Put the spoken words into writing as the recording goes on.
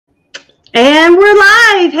And we're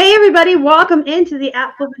live. Hey, everybody. Welcome into the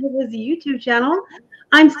Flippin Hippos YouTube channel.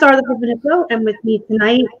 I'm Star the Flippin Hippo, and with me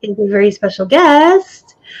tonight is a very special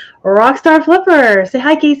guest, Rockstarflipper. Say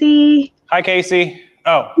hi, Casey. Hi, Casey.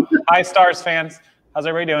 Oh, hi, Stars fans. How's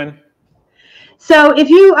everybody doing? So if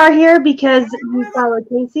you are here because you follow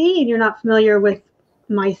Casey and you're not familiar with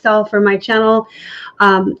myself or my channel,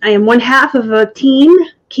 I am one half of a team.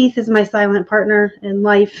 Keith is my silent partner in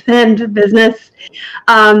life and business.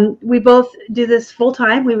 We both do this full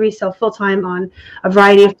time. We resell full time on a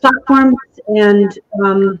variety of platforms, and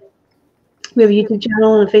we have a YouTube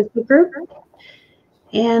channel and a Facebook group.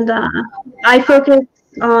 And I focus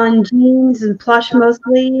on jeans and plush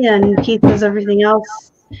mostly, and Keith does everything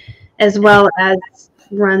else, as well as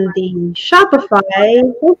run the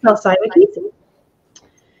Shopify wholesale side with Casey.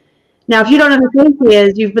 Now, if you don't know who Casey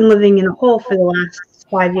is, you've been living in a hole for the last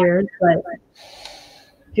 5 years, but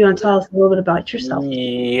if you want to tell us a little bit about yourself.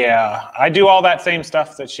 Yeah, I do all that same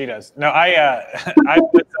stuff that she does. No, I've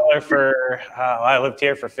been a seller for, I lived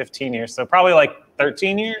here for 15 years, so probably like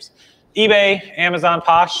 13 years. eBay, Amazon,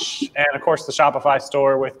 Posh, and of course the Shopify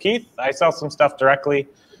store with Keith. I sell some stuff directly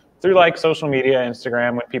through like social media,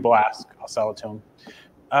 Instagram. When people ask, I'll sell it to them.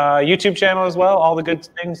 YouTube channel as well, all the good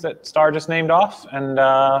things that Star just named off. And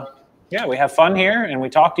yeah, we have fun here, and we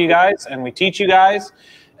talk to you guys, and we teach you guys,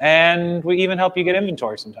 and we even help you get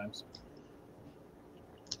inventory sometimes.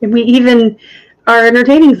 And we even are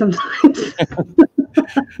entertaining sometimes.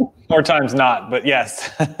 More times not, but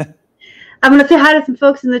yes. I'm going to say hi to some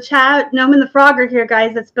folks in the chat. Noam and the Frog are here,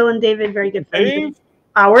 guys. That's Bill and David, very good friends of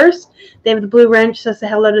ours. They have the Blue Wrench, so say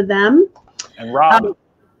hello to them. And Rob.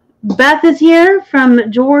 Beth is here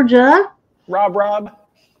from Georgia. Rob.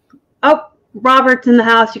 Oh, Robert's in the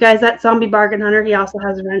house, you guys. That zombie bargain hunter. He also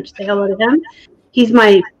has a wrench. Say hello to him. He's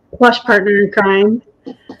my plush partner in crime.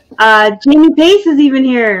 Jamie Pace is even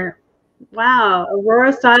here. Wow.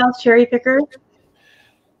 Aurora Styles cherry picker.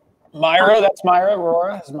 Myra, that's Myra.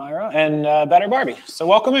 Aurora is Myra. And Better Barbie. So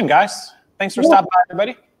welcome in, guys. Thanks for stopping by,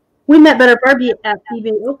 everybody. We met Better Barbie at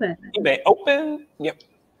eBay Open. eBay Open? Yep.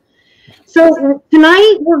 So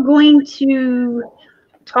tonight we're going to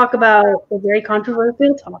talk about a very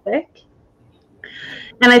controversial topic.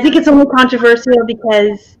 And I think it's only controversial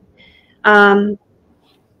because I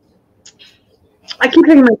keep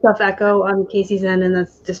hearing myself echo on Casey's end, and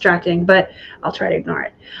that's distracting, but I'll try to ignore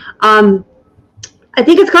it. I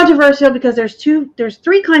think it's controversial because there's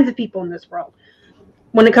three kinds of people in this world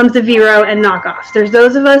when it comes to VERO and knockoffs. There's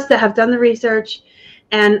those of us that have done the research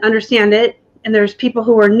and understand it, and there's people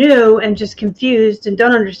who are new and just confused and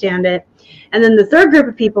don't understand it. And then the third group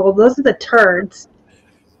of people, those are the turds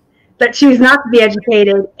that choose not to be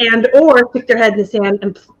educated and or stick their head in the sand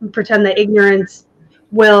and pretend that ignorance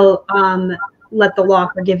will let the law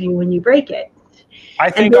forgive you when you break it. I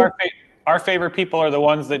think our favorite people are the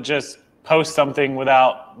ones that just post something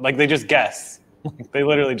without, like, they just guess. They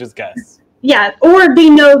literally just guess. Yeah, or they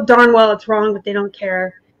know darn well it's wrong, but they don't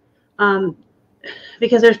care.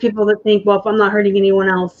 Because there's people that think, well, if I'm not hurting anyone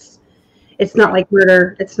else, it's not like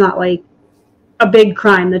murder. It's not like a big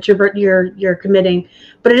crime that you're committing,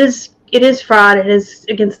 but it is fraud. It is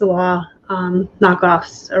against the law.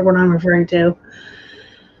 Knockoffs are what I'm referring to.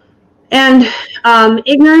 And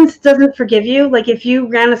ignorance doesn't forgive you. Like if you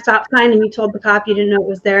ran a stop sign and you told the cop you didn't know it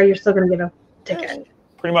was there, you're still going to get a ticket.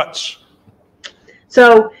 Pretty much.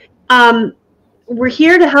 So we're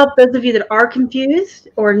here to help those of you that are confused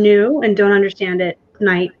or new and don't understand it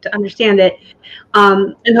tonight to understand it.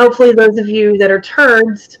 And hopefully those of you that are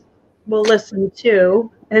turds will listen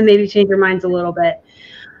too and maybe change your minds a little bit.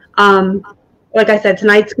 Like I said,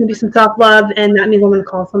 tonight's going to be some self-love, and that means I'm going to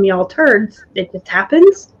call some of y'all turds. It just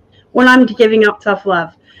happens when I'm giving out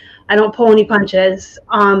self-love. I don't pull any punches.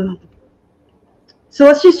 So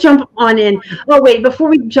let's just jump on in. Oh, wait, before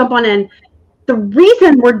we jump on in, the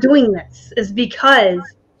reason we're doing this is because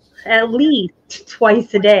at least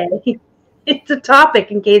twice a day, it's a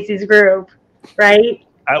topic in Casey's group, right?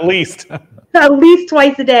 At least. At least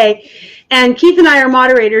twice a day. And Keith and I are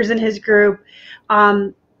moderators in his group.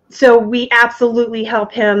 So we absolutely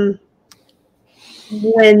help him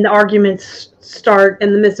when the arguments start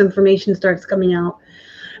and the misinformation starts coming out.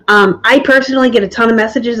 I personally get a ton of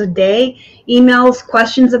messages a day, emails,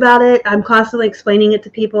 questions about it. I'm constantly explaining it to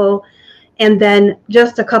people. And then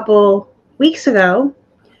just a couple weeks ago,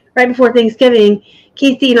 right before Thanksgiving,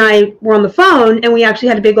 Casey and I were on the phone, and we actually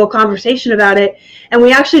had a big old conversation about it. And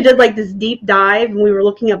we actually did like this deep dive, and we were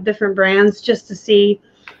looking up different brands just to see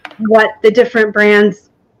what the different brands'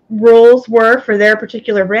 rules were for their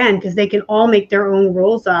particular brand, because they can all make their own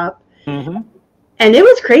rules up. Mm-hmm. And it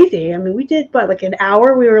was crazy. I mean, we did, what, like an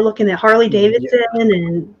hour? We were looking at Harley Davidson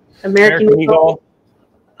and American Eagle,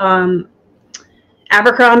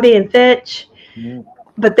 Abercrombie and Fitch.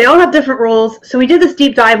 But they all have different rules. So we did this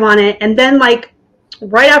deep dive on it. And then, like,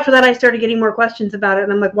 right after that, I started getting more questions about it.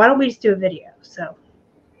 And I'm like, why don't we just do a video? So,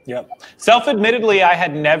 yep. Self-admittedly, I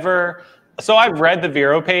had never, so I've read the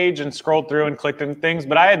VERO page and scrolled through and clicked on things,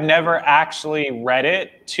 but I had never actually read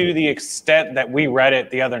it to the extent that we read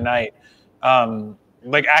it the other night.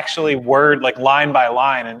 Like, actually word, like, line by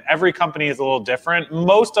line. And every company is a little different.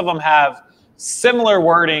 Most of them have similar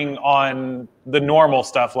wording on the normal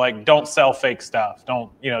stuff, like don't sell fake stuff,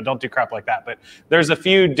 don't do crap like that. But there's a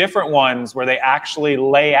few different ones where they actually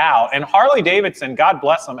lay out, and Harley Davidson, God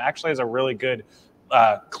bless them, actually has a really good,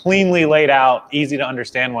 cleanly laid out, easy to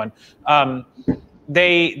understand one.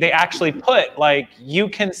 They actually put, like, you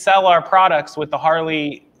can sell our products with the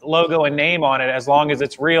Harley logo and name on it as long as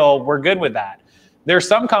it's real. We're good with that. There's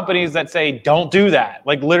some companies that say, don't do that.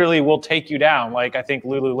 Like, literally, we'll take you down. Like, I think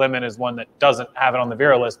Lululemon is one that doesn't have it on the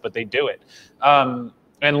VERO list, but they do it. And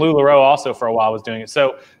LuLaRoe also for a while was doing it.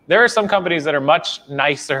 So there are some companies that are much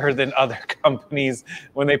nicer than other companies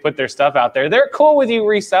when they put their stuff out there. They're cool with you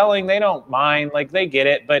reselling. They don't mind. Like, they get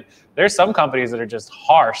it. But there's some companies that are just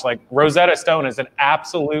harsh. Like, Rosetta Stone is an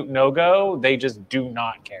absolute no-go. They just do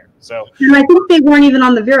not care. So, and I think they weren't even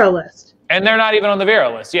on the VERO list. And they're not even on the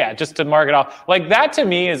VERO list. Yeah, just to mark it off. Like, that to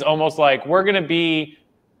me is almost like, we're going to be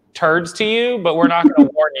turds to you, but we're not going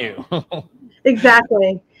to warn you.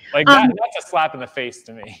 Exactly. Like, that's a slap in the face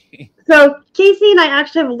to me. So Casey and I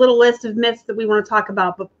actually have a little list of myths that we want to talk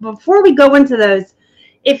about. But before we go into those,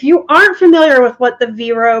 if you aren't familiar with what the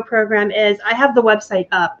VERO program is, I have the website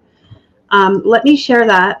up. Let me share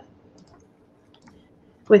that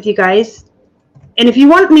with you guys. And if you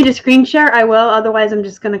want me to screen share, I will. Otherwise, I'm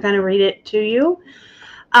just going to kind of read it to you.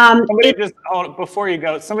 Before you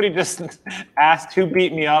go, somebody just asked who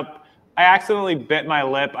beat me up. I accidentally bit my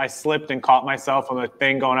lip. I slipped and caught myself on the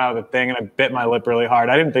thing going out of the thing, and I bit my lip really hard.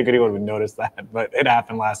 I didn't think anyone would notice that, but it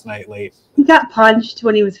happened last night late. He got punched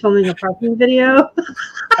when he was filming a parking video.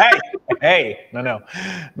 Hey, no,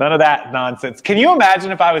 none of that nonsense. Can you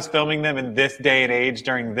imagine if I was filming them in this day and age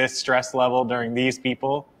during this stress level, during these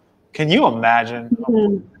people? Can you imagine?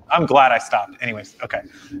 Mm-hmm. I'm glad I stopped. Anyways, okay.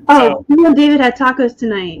 Oh, you and David had tacos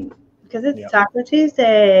tonight because it's Taco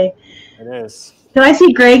Tuesday. It is. Did I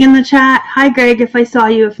see Greg in the chat? Hi, Greg, if I saw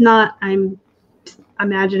you. If not, I'm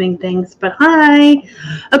imagining things, but hi.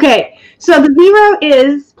 Okay, so the VERO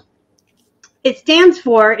it's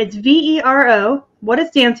VERO. What it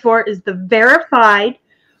stands for is the Verified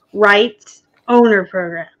Rights Owner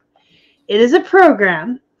Program. It is a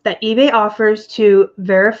program that eBay offers to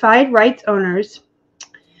verified rights owners,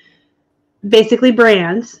 basically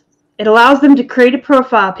brands. It allows them to create a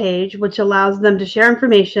profile page, which allows them to share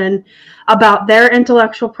information about their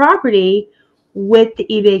intellectual property with the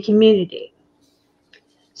eBay community.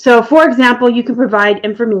 So, for example, you can provide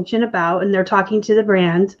information about, and they're talking to the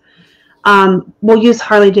brand, we'll use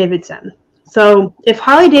Harley Davidson. So if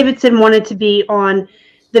Harley Davidson wanted to be on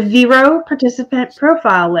the VERO participant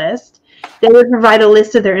profile list, they would provide a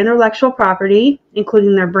list of their intellectual property,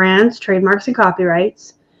 including their brands, trademarks, and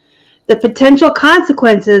copyrights, the potential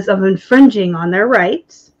consequences of infringing on their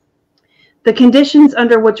rights, the conditions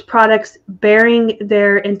under which products bearing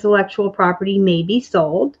their intellectual property may be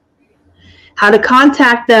sold, how to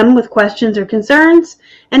contact them with questions or concerns,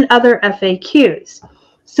 and other FAQs.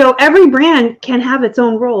 So every brand can have its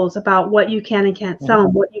own rules about what you can and can't sell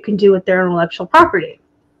and what you can do with their intellectual property.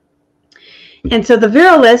 And so the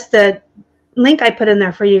VERO list, the link I put in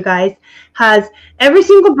there for you guys, has every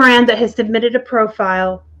single brand that has submitted a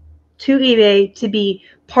profile to eBay to be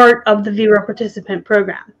part of the VERO participant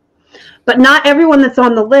program. But not everyone that's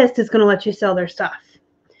on the list is going to let you sell their stuff.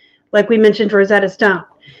 Like we mentioned, Rosetta Stone.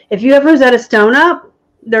 If you have Rosetta Stone up,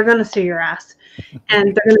 they're going to sue your ass.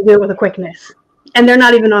 And they're going to do it with a quickness. And they're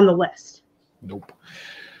not even on the list. Nope.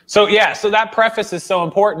 So yeah, so that preface is so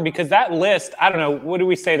important because that list, I don't know, what do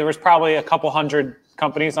we say? There was probably a couple hundred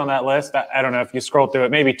companies on that list. I don't know if you scroll through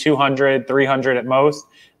it, maybe 200, 300 at most.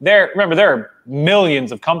 Remember, there are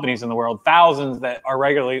millions of companies in the world, thousands that are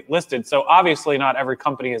regularly listed. So obviously not every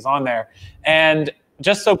company is on there. And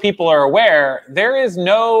just so people are aware, there is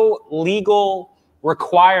no legal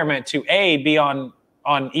requirement to be on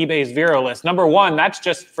eBay's VERO list. Number one, that's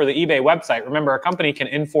just for the eBay website. Remember, a company can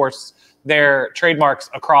enforce their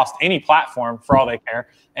trademarks across any platform for all they care.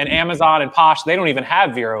 And Amazon and Posh, they don't even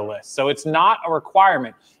have VERO lists. So it's not a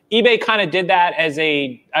requirement. eBay kind of did that as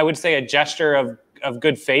I would say, a gesture of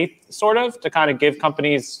good faith, sort of, to kind of give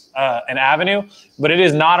companies an avenue. But it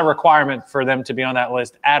is not a requirement for them to be on that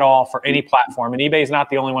list at all for any platform. And eBay is not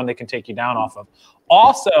the only one they can take you down off of.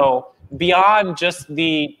 Also, beyond just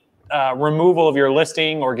the removal of your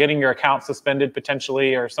listing or getting your account suspended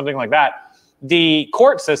potentially or something like that, the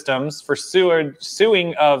court systems for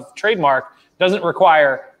suing of trademark doesn't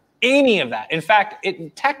require any of that. In fact,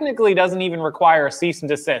 it technically doesn't even require a cease and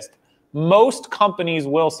desist. Most companies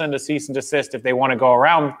will send a cease and desist if they want to go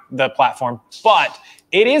around the platform, but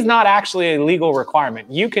it is not actually a legal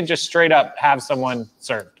requirement. You can just straight up have someone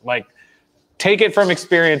served. Like, take it from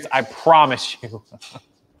experience, I promise you.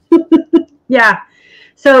 Yeah.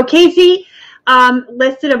 So Casey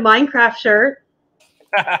listed a Minecraft shirt.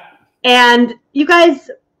 And you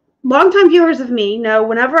guys, longtime viewers of me, know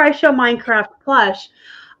whenever I show Minecraft plush,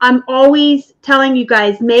 I'm always telling you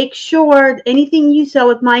guys, make sure anything you sell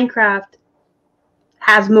with Minecraft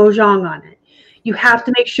has Mojang on it. You have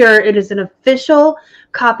to make sure it is an official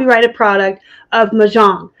copyrighted product of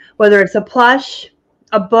Mojang, whether it's a plush,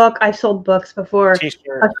 a book. I've sold books before,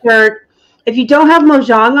 T-shirt. a shirt. If you don't have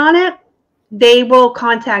Mojang on it, they will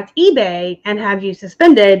contact eBay and have you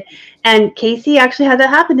suspended. And Casey actually had that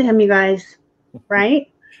happen to him, you guys, right?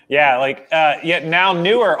 Yeah, like now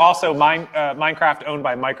newer also Minecraft owned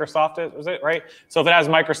by Microsoft, is it right? So if it has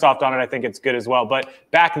Microsoft on it, I think it's good as well. But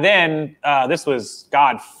back then, this was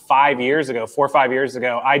 4 or 5 years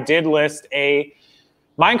ago, I did list a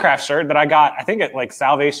Minecraft shirt that I got, I think at like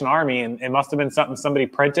Salvation Army, and it must have been something somebody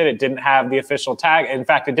printed. It didn't have the official tag. In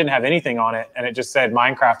fact, it didn't have anything on it, and it just said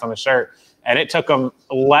Minecraft on the shirt. And it took them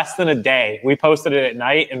less than a day. We posted it at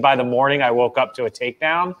night, and by the morning, I woke up to a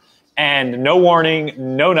takedown. And no warning,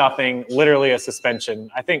 no nothing, literally a suspension.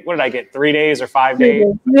 I think, what did I get, 3 days or 5 days?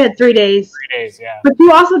 We had 3 days. 3 days, yeah. But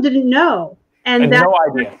you also didn't know. And I had no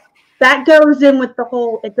idea. That goes in with the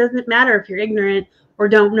whole, it doesn't matter if you're ignorant or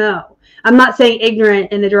don't know. I'm not saying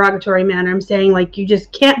ignorant in a derogatory manner. I'm saying like you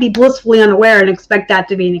just can't be blissfully unaware and expect that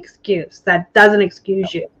to be an excuse. That doesn't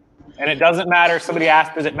excuse you. And it doesn't matter. Somebody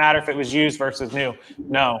asked, does it matter if it was used versus new?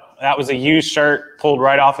 No, that was a used shirt pulled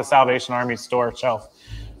right off a Salvation Army store shelf.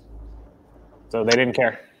 So they didn't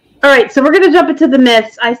care. All right, so we're going to jump into the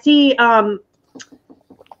myths. I see, oh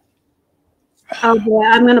boy,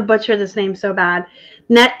 I'm going to butcher this name so bad.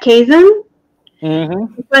 Net Kazan?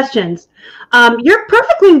 Mm-hmm. Questions. You're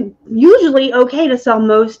perfectly, usually okay to sell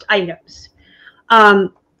most items.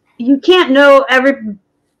 You can't know every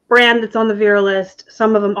brand that's on the VERO list.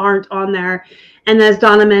 Some of them aren't on there. And as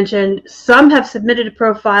Donna mentioned, some have submitted a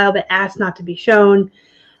profile but asked not to be shown.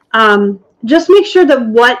 Just make sure that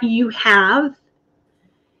what you have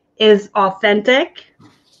is authentic,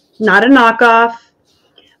 not a knockoff,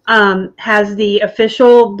 has the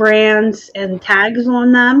official brands and tags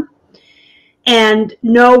on them, and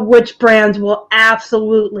know which brands will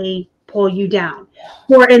absolutely pull you down.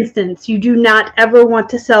 For instance, you do not ever want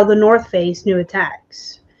to sell the North Face new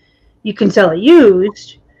tags. You can sell it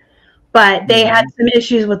used, but they had some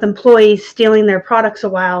issues with employees stealing their products a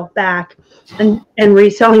while back and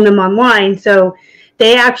reselling them online. So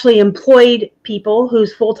they actually employed people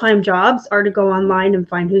whose full-time jobs are to go online and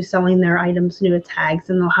find who's selling their items new at tags,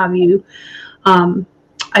 and they'll have you,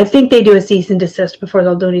 I think they do a cease and desist before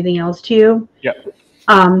they'll do anything else to you. Yep.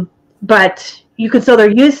 But you can sell their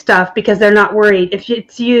used stuff because they're not worried. If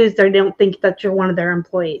it's used, they don't think that you're one of their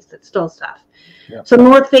employees that stole stuff. Yep. So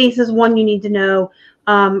North Face is one you need to know.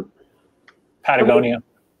 Patagonia,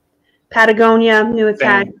 new at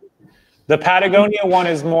tags. The Patagonia one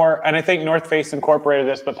is more, and I think North Face incorporated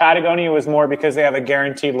this, but Patagonia was more because they have a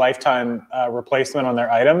guaranteed lifetime replacement on their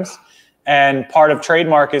items. And part of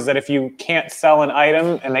trademark is that if you can't sell an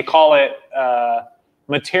item, and they call it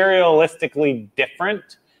materialistically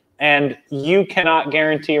different, and you cannot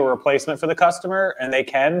guarantee a replacement for the customer, and they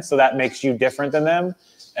can, so that makes you different than them.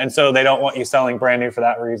 And so they don't want you selling brand new for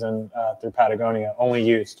that reason through Patagonia, only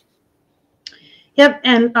used. Yep,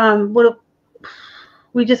 and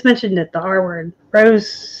we just mentioned it, the R word.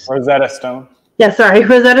 Rosetta Stone. Yeah, sorry,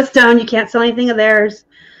 Rosetta Stone. You can't sell anything of theirs.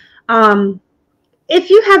 If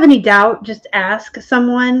you have any doubt, just ask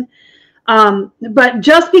someone. But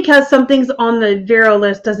just because something's on the VERO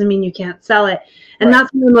list doesn't mean you can't sell it. And right.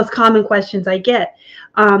 That's one of the most common questions I get.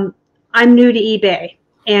 I'm new to eBay,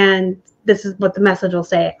 and this is what the message will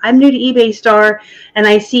say. I'm new to eBay Star, and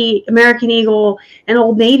I see American Eagle and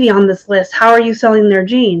Old Navy on this list. How are you selling their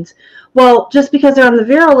jeans? Well, just because they're on the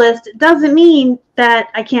VERO list doesn't mean that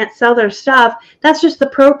I can't sell their stuff. That's just the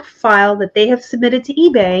profile that they have submitted to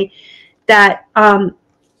eBay that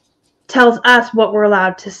tells us what we're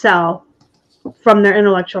allowed to sell from their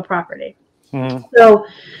intellectual property. Mm-hmm. So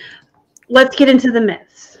let's get into the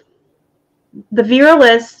myths. The VERO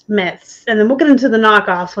list myths, and then we'll get into the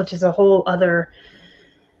knockoffs, which is a whole other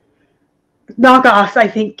knockoffs. I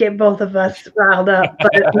think get both of us riled up.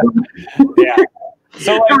 But yeah.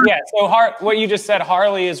 So like, yeah, so what you just said,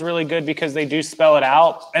 Harley is really good because they do spell it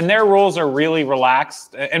out, and their rules are really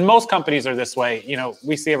relaxed. And most companies are this way. You know,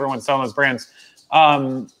 we see everyone selling those brands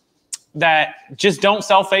that just don't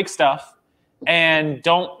sell fake stuff, and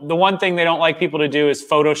the one thing they don't like people to do is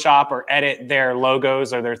Photoshop or edit their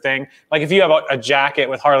logos or their thing. Like if you have a jacket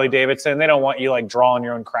with Harley Davidson, they don't want you like drawing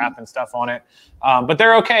your own crap and stuff on it. But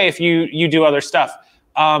they're okay if you do other stuff.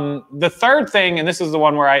 The third thing, and this is the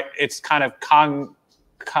one where it's kind of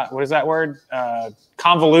what is that word?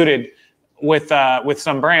 Convoluted with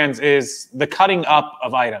some brands, is the cutting up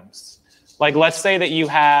of items. Like let's say that you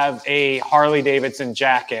have a Harley Davidson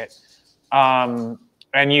jacket, and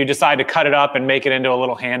you decide to cut it up and make it into a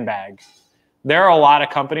little handbag. There are a lot of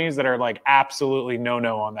companies that are like absolutely no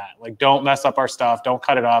on that. Like don't mess up our stuff, don't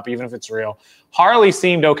cut it up, even if it's real. Harley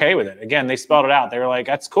seemed okay with it. Again, they spelled it out. They were like,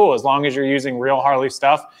 that's cool as long as you're using real Harley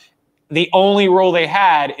stuff. The only rule they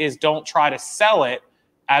had is don't try to sell it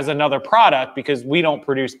as another product because we don't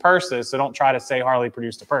produce purses. So don't try to say Harley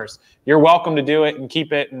produced a purse. You're welcome to do it and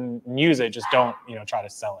keep it and use it. Just don't, try to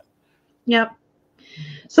sell it. Yep.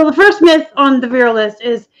 So the first myth on the VERO list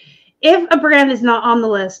is if a brand is not on the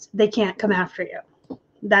list, they can't come after you.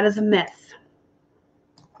 That is a myth.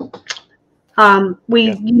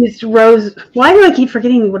 We used Rose. Why do I keep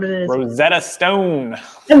forgetting what it is? Rosetta Stone.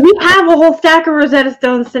 And we have a whole stack of Rosetta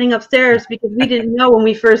Stones sitting upstairs because we didn't know when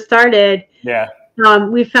we first started. Yeah.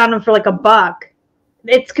 We found them for like $1.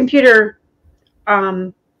 It's computer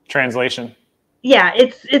translation. Yeah,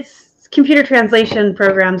 it's computer translation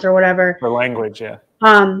programs or whatever. For language, yeah.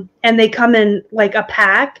 And they come in like a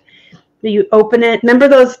pack. You open it. Remember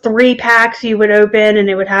those 3 packs you would open and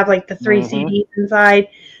it would have like the 3 CDs inside?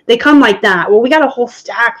 They come like that. Well, we got a whole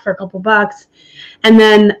stack for a couple bucks. And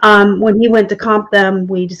then when he went to comp them,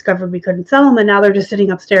 we discovered we couldn't sell them. And now they're just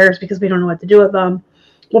sitting upstairs because we don't know what to do with them.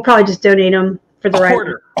 We'll probably just donate them for the right.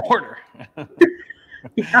 Order.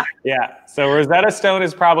 Yeah. So Rosetta Stone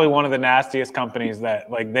is probably one of the nastiest companies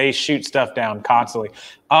that like they shoot stuff down constantly.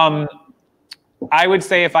 I would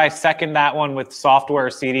say if I second that one with software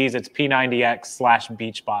CDs, it's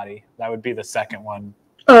P90X/Beachbody. That would be the second one.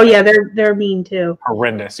 Oh yeah, they're mean too.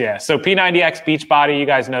 Horrendous, yeah. So P90X Beachbody, you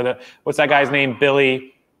guys know what's that guy's name?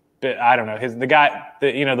 Billy, I don't know,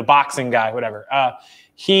 the boxing guy, whatever.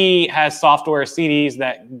 He has software CDs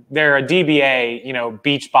that they're a DBA,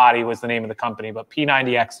 Beachbody was the name of the company, but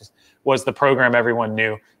P90X was the program everyone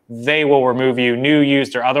knew. They will remove you, new,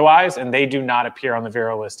 used, or otherwise, and they do not appear on the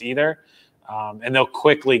VERO list either. And they'll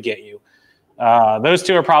quickly get you. Those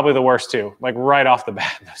two are probably the worst too, like right off the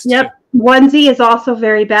bat. Yep. Onesie is also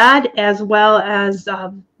very bad, as well as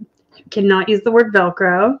cannot use the word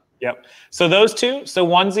Velcro. Yep. So those two, so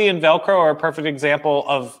Onesie and Velcro are a perfect example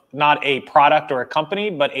of not a product or a company,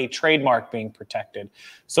 but a trademark being protected.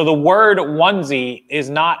 So the word onesie is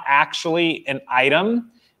not actually an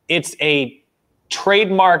item. It's a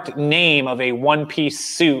trademarked name of a one-piece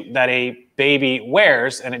suit that a baby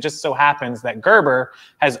wears, and it just so happens that Gerber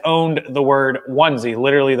has owned the word onesie,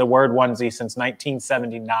 literally the word onesie, since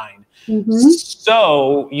 1979.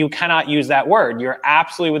 So you cannot use that word. You're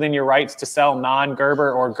absolutely within your rights to sell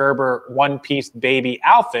non-Gerber or Gerber one-piece baby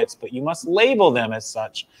outfits, but you must label them as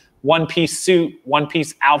such. One-piece suit,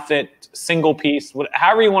 one-piece outfit, single piece,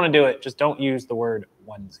 however you want to do it, just don't use the word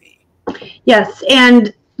onesie. Yes,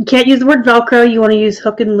 and you can't use the word Velcro. You want to use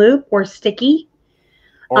hook and loop or sticky.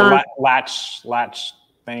 Or latch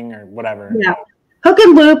thing or whatever. Yeah. Hook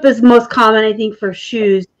and loop is most common, I think, for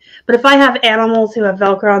shoes. But if I have animals who have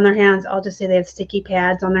Velcro on their hands, I'll just say they have sticky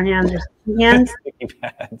pads on their hands or sticky hands. Sticky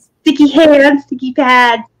pads. Sticky hands, sticky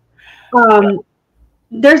pads.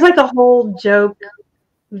 There's like a whole joke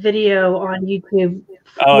video on YouTube.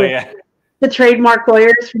 Oh, yeah. The trademark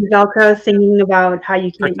lawyers from Velcro singing about how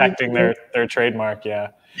you can't protecting their trademark,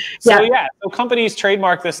 yeah. So so companies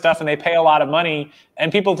trademark this stuff and they pay a lot of money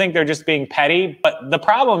and people think they're just being petty. But the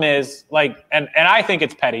problem is and I think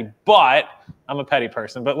it's petty, but I'm a petty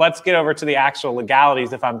person. But let's get over to the actual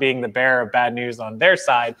legalities if I'm being the bearer of bad news on their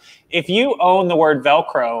side. If you own the word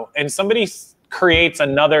Velcro and somebody creates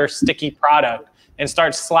another sticky product and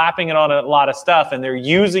starts slapping it on a lot of stuff and they're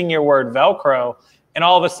using your word Velcro, and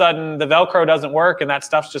all of a sudden the Velcro doesn't work and that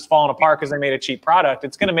stuff's just falling apart because they made a cheap product,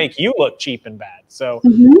 it's going to make you look cheap and bad. So,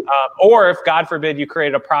 or if God forbid you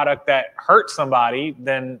created a product that hurt somebody,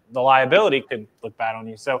 then the liability could look bad on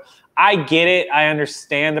you. So I get it. I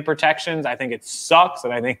understand the protections. I think it sucks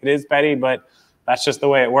and I think it is petty, but that's just the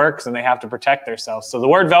way it works and they have to protect themselves. So the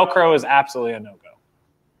word Velcro is absolutely a no-go.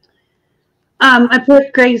 I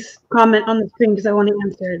put Greg's comment on the screen because I want to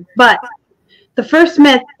answer it, but the first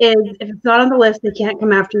myth is if it's not on the list, they can't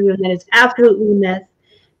come after you, and that is absolutely a myth.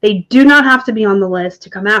 They do not have to be on the list to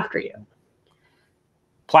come after you.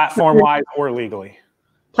 Platform-wise or legally.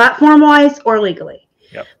 Platform-wise or legally.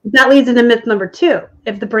 Yep. That leads into myth number 2.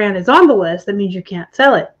 If the brand is on the list, that means you can't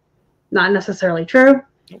sell it. Not necessarily true.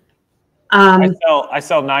 I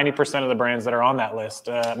sell 90% of the brands that are on that list.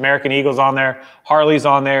 American Eagle's on there, Harley's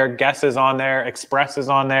on there, Guess is on there, Express is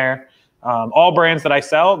on there. All brands that I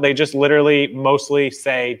sell, they just literally mostly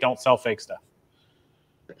say don't sell fake stuff.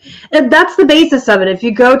 And that's the basis of it. If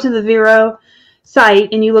you go to the VERO site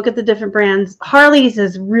and you look at the different brands, Harley's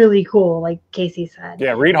is really cool, like Casey said.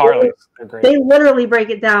 Yeah, read Harley's. They're great. They literally break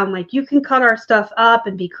it down. Like, you can cut our stuff up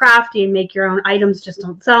and be crafty and make your own items. Just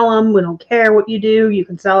don't sell them. We don't care what you do. You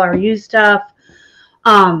can sell our used stuff.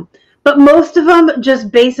 But most of them just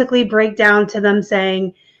basically break down to them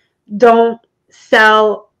saying, don't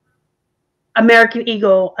sell American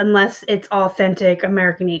Eagle unless it's authentic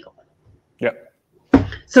American Eagle. Yep.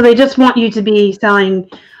 So they just want you to be selling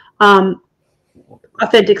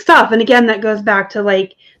authentic stuff. And again, that goes back to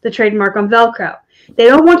like the trademark on Velcro. They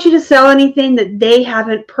don't want you to sell anything that they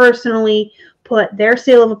haven't personally put their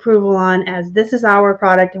seal of approval on as this is our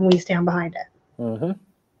product and we stand behind it. Mm-hmm.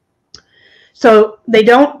 So they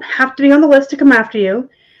don't have to be on the list to come after you.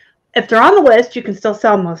 If they're on the list, you can still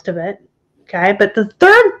sell most of it. Okay. But the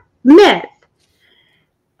third myth,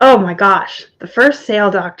 oh my gosh, the first sale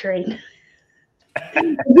doctrine.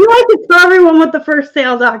 Would you like to tell everyone what the first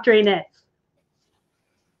sale doctrine is?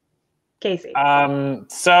 Casey. All right,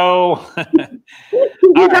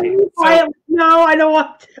 no, I don't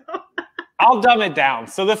want to. I'll dumb it down.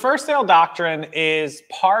 So the first sale doctrine is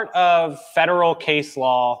part of federal case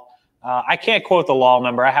law. I can't quote the law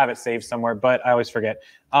number. I have it saved somewhere, but I always forget.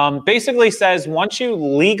 Basically says once you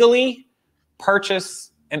legally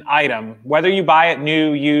purchase an item, whether you buy it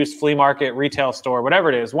new, used, flea market, retail store, whatever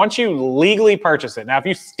it is, once you legally purchase it. Now, if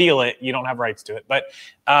you steal it, you don't have rights to it. But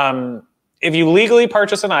if you legally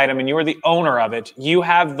purchase an item and you are the owner of it, you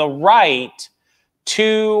have the right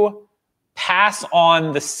to pass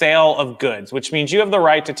on the sale of goods, which means you have the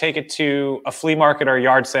right to take it to a flea market or a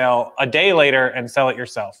yard sale a day later and sell it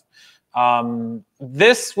yourself.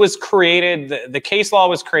 This was created, the case law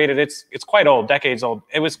was created, it's quite old, decades old.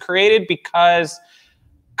 It was created because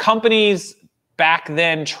companies back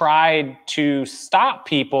then tried to stop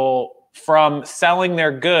people from selling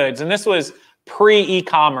their goods. And this was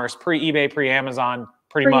pre-e-commerce, pre-eBay, pre-Amazon,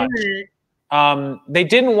 pretty much.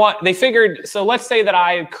 They figured, so let's say that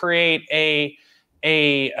I create a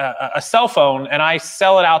cell phone and I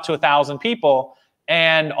sell it out to 1,000 people,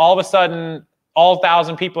 and all of a sudden, all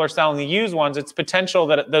 1,000 people are selling the used ones. It's potential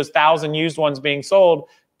that those 1,000 used ones being sold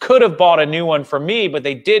could have bought a new one from me, but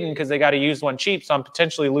they didn't because they got a used one cheap. So I'm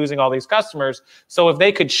potentially losing all these customers. So if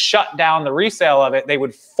they could shut down the resale of it, they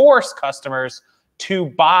would force customers to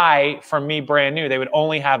buy from me brand new. They would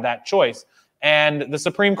only have that choice. And the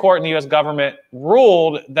Supreme Court and the US government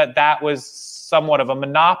ruled that that was somewhat of a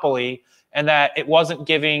monopoly and that it wasn't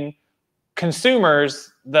giving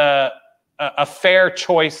consumers a fair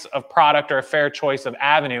choice of product or a fair choice of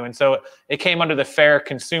avenue. And so it came under the Fair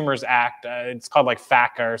Consumers Act. It's called like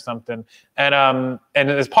FACA or something. And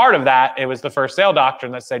as part of that, it was the first sale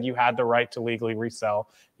doctrine that said you had the right to legally resell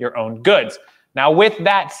your own goods. Now, with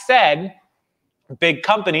that said, big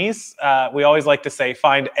companies, we always like to say,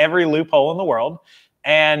 find every loophole in the world.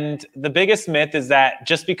 And the biggest myth is that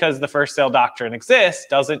just because the first sale doctrine exists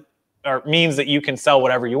means that you can sell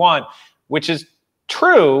whatever you want, which is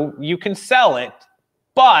true. You can sell it,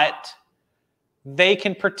 but they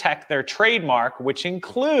can protect their trademark, which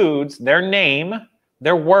includes their name,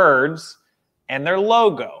 their words, and their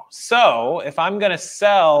logo. So if I'm going to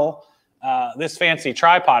sell this fancy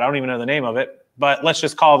tripod, I don't even know the name of it, but let's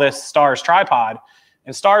just call this Star's Tripod.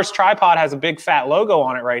 And Star's Tripod has a big fat logo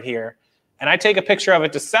on it right here. And I take a picture of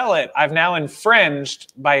it to sell it. I've now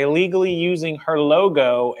infringed by illegally using her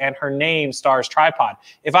logo and her name, Star's Tripod.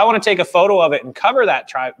 If I want to take a photo of it and cover that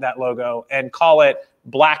logo and call it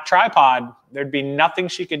Black Tripod, there'd be nothing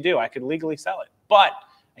she could do. I could legally sell it. But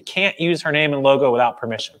I can't use her name and logo without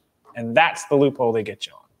permission. And that's the loophole they get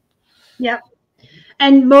you on. Yep.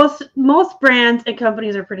 And most brands and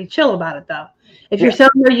companies are pretty chill about it, though. If you're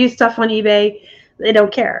selling their used stuff on eBay, they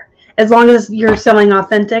don't care, as long as you're selling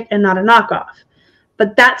authentic and not a knockoff.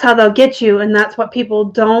 But that's how they'll get you, and that's what people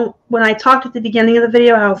don't. When I talked at the beginning of the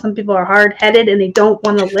video how some people are hard-headed and they don't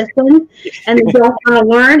want to listen and they don't want to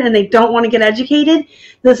learn and they don't want to get educated,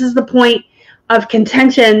 this is the point of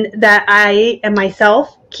contention that I and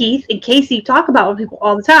myself, Keith, and Casey talk about with people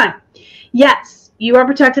all the time. Yes, you are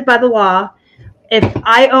protected by the law. If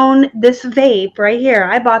I own this vape right here,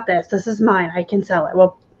 I bought this. This is mine. I can sell it.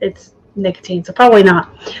 Well, it's nicotine, so probably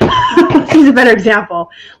not. Let's use a better example.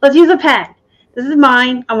 Let's use a pen. This is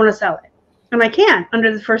mine. I want to sell it. And I can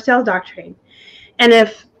under the first sale doctrine. And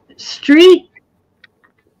if Street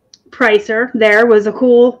Pricer there was a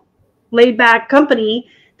cool, laid-back company,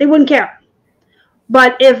 they wouldn't care.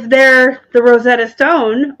 But if they're the Rosetta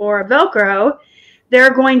Stone or a Velcro,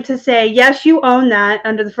 they're going to say, yes, you own that.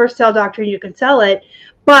 Under the first sale doctrine, you can sell it.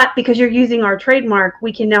 But because you're using our trademark,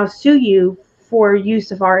 we can now sue you for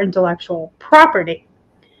use of our intellectual property.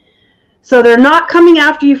 So they're not coming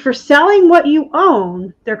after you for selling what you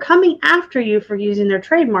own. They're coming after you for using their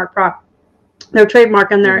trademark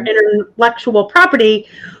and their intellectual property,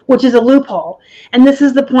 which is a loophole. And this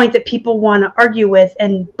is the point that people want to argue with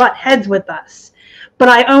and butt heads with us. But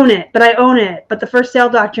I own it. But I own it. But the first sale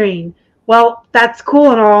doctrine. Well, that's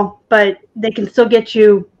cool and all, but they can still get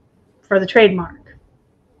you for the trademark.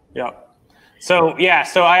 Yeah. So, yeah,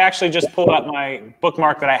 so I actually just pulled up my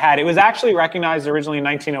bookmark that I had. It was actually recognized originally in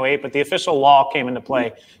 1908, but the official law came into play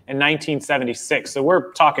in 1976. So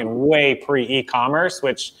we're talking way pre-e-commerce,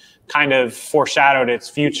 which kind of foreshadowed its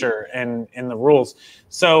future in the rules.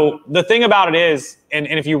 So the thing about it is, and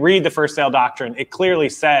if you read the first sale doctrine, it clearly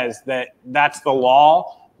says that that's the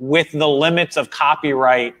law with the limits of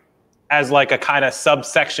copyright as like a kind of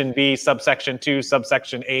subsection B, subsection 2,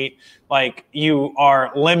 subsection 8, like you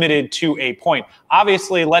are limited to a point.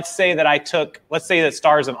 Obviously, let's say that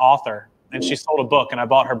Star's an author and she sold a book and I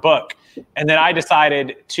bought her book. And then I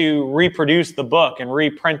decided to reproduce the book and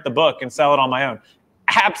reprint the book and sell it on my own.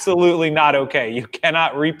 Absolutely not okay. You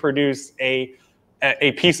cannot reproduce a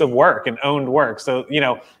piece of work, an owned work. So, you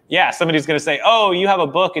know, yeah, somebody's going to say, oh, you have a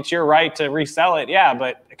book, it's your right to resell it. Yeah,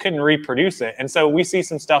 but I couldn't reproduce it. And so we see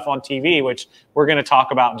some stuff on TV, which we're going to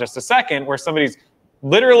talk about in just a second, where somebody's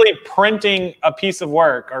literally printing a piece of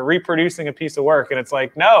work or reproducing a piece of work. And it's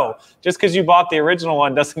like, no, just because you bought the original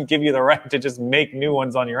one doesn't give you the right to just make new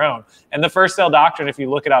ones on your own. And the first sale doctrine, if you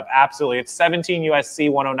look it up, absolutely, it's 17 U.S.C.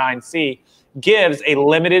 109C, gives a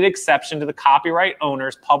limited exception to the copyright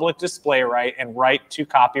owner's public display right and right to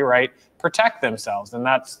copyright protect themselves. And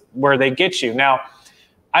that's where they get you. Now,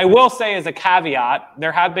 I will say as a caveat,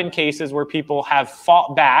 there have been cases where people have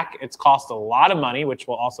fought back. It's cost a lot of money, which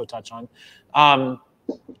we'll also touch on,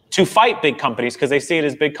 to fight big companies because they see it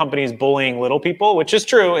as big companies bullying little people, which is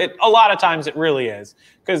true. A lot of times it really is.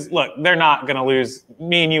 Because look, they're not going to lose.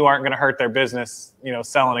 Me and you aren't going to hurt their business, you know,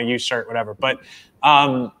 selling a used shirt, whatever. But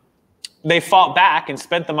they fought back and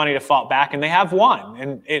spent the money to fight back, and they have won.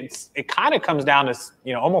 And it kind of comes down to,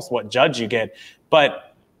 you know, almost what judge you get.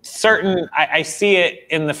 But I see it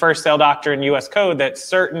in the first sale doctrine U.S. code that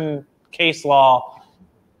certain case law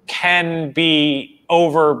can be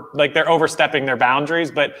they're overstepping their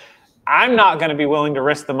boundaries. But I'm not going to be willing to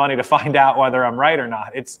risk the money to find out whether I'm right or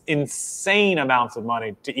not. It's insane amounts of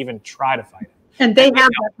money to even try to fight it. And they have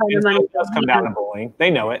that kind of money. It does come down to bullying. They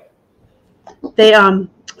know it.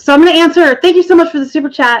 So I'm going to answer. Thank you so much for the super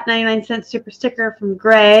chat, 99-cent super sticker from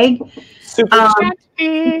Greg. Super chat.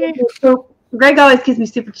 Greg always gives me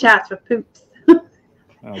super chats with poops. Oh,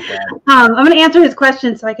 God. I'm going to answer his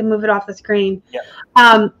question so I can move it off the screen.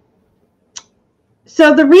 Yep.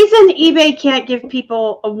 So the reason eBay can't give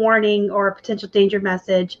people a warning or a potential danger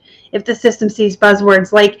message if the system sees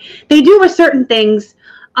buzzwords like they do with certain things,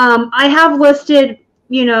 I have listed,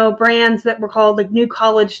 you know, brands that were called like new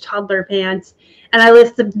college toddler pants, and I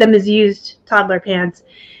listed them as used toddler pants.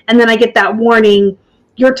 And then I get that warning,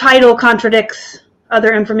 your title contradicts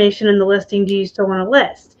other information in the listing. Do you still want to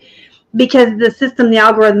list? Because the system, the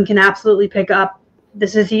algorithm can absolutely pick up,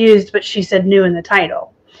 this is used, but she said new in the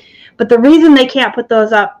title. But the reason they can't put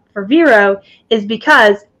those up for VERO is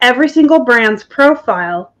because every single brand's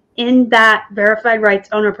profile in that verified rights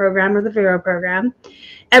owner program or the VERO program,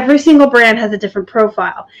 every single brand has a different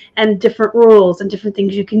profile and different rules and different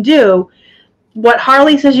things you can do. What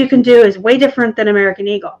Harley says you can do is way different than American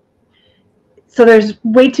Eagle. So there's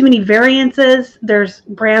way too many variances. There's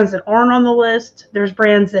brands that aren't on the list. There's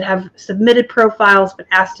brands that have submitted profiles but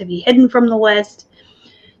asked to be hidden from the list.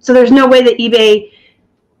 So there's no way that eBay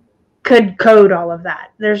could code all of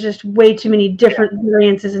that. There's just way too many different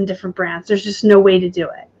variances in different brands. There's just no way to do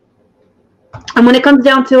it. And when it comes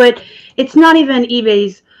down to it, it's not even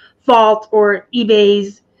eBay's fault or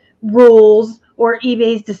eBay's rules or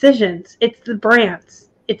eBay's decisions. It's the brands.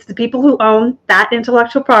 It's the people who own that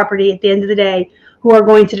intellectual property at the end of the day who are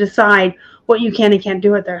going to decide what you can and can't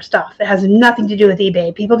do with their stuff. It has nothing to do with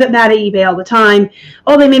eBay. People get mad at eBay all the time.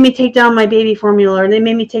 Oh, they made me take down my baby formula, or they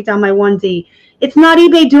made me take down my onesie. It's not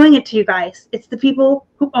eBay doing it to you guys. It's the people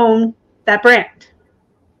who own that brand.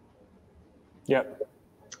 Yep.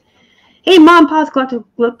 Hey, Mom, Posh Closet.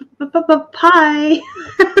 Pie.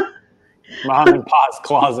 Mom and Pa's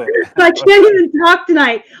closet. I can't even talk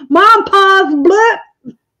tonight. Mom, Pa's, blip.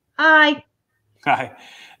 Hi. Hi.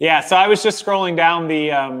 Yeah, so I was just scrolling down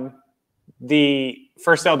the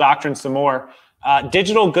first sale doctrine some more.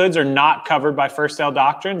 Digital goods are not covered by first sale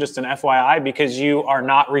doctrine, just an FYI, because you are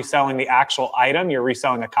not reselling the actual item, you're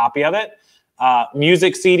reselling a copy of it.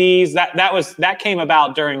 Music CDs, that came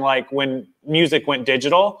about during like when music went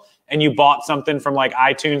digital and you bought something from like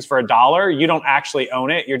iTunes for $1, you don't actually own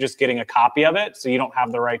it, you're just getting a copy of it, so you don't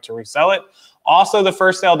have the right to resell it. Also, the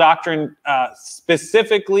first sale doctrine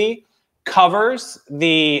specifically covers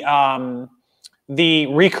the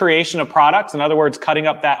recreation of products. In other words, cutting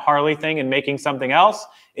up that Harley thing and making something else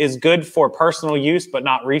is good for personal use, but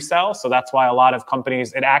not resell. So that's why a lot of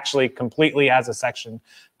companies, it actually completely has a section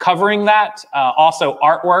covering that. Also,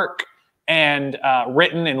 artwork and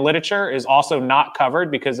written in literature is also not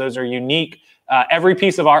covered because those are unique. Every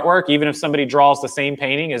piece of artwork, even if somebody draws the same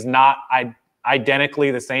painting, is not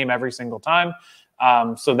identically the same every single time.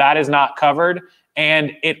 So that is not covered.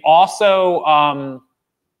 And it also,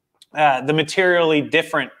 the materially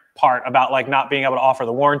different part about like not being able to offer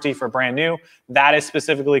the warranty for brand new, that is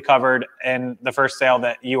specifically covered in the first sale,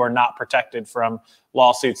 that you are not protected from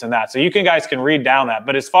lawsuits and that. So you guys can read down that.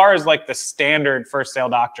 But as far as like the standard first sale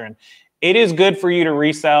doctrine, it is good for you to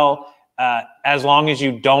resell as long as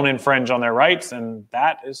you don't infringe on their rights. And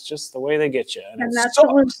that is just the way they get you. And that's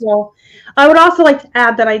what we're cool. I would also like to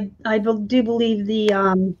add that I do believe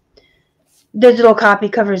the digital copy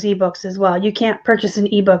covers ebooks as well. You can't purchase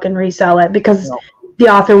an ebook and resell it because the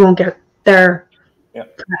author won't get their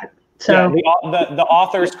cut. So the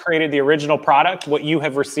authors created the original product. What you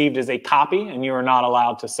have received is a copy, and you are not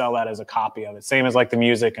allowed to sell that as a copy of it. Same as like the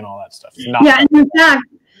music and all that stuff. Yeah, and in fact,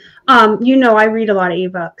 I read a lot of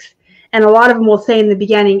ebooks, and a lot of them will say in the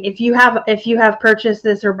beginning, if you have purchased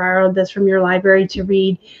this or borrowed this from your library to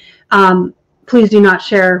read, please do not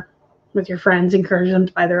share with your friends. Encourage them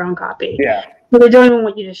to buy their own copy. Yeah. So they don't even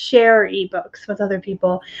want you to share ebooks with other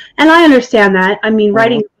people. And I understand that. I mean,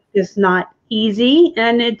 writing is not easy,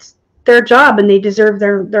 and it's their job, and they deserve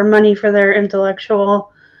their money for their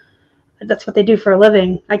intellectual. That's what they do for a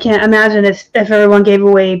living. I can't imagine if everyone gave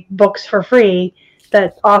away books for free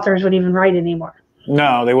that authors would even write anymore.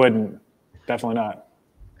 No, they wouldn't. Definitely not.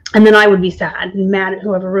 And then I would be sad and mad at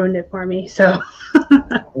whoever ruined it for me. So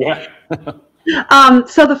yeah.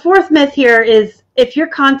 So the fourth myth here is if you're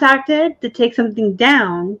contacted to take something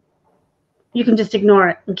down, you can just ignore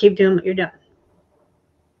it and keep doing what you're doing.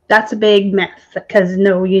 That's a big myth, because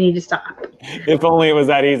no, you need to stop. If only it was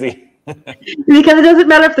that easy. Because it doesn't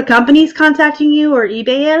matter if the company's contacting you or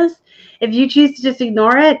eBay is. If you choose to just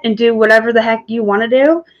ignore it and do whatever the heck you want to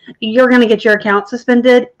do, you're going to get your account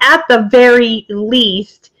suspended at the very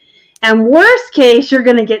least. And worst case, you're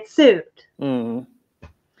going to get sued. Mm.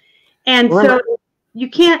 And so you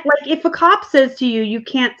can't, like, if a cop says to you, you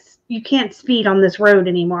can't speed on this road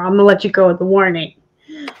anymore, I'm going to let you go with the warning.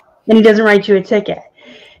 And he doesn't write you a ticket.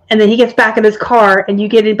 And then he gets back in his car and you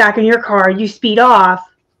get it back in your car, you speed off.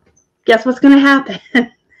 Guess what's going to happen?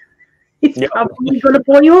 He's probably going to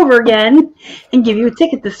pull you over again and give you a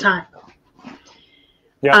ticket this time.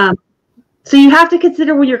 Yeah. So you have to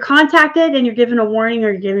consider when you're contacted and you're given a warning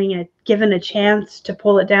or you're given a chance to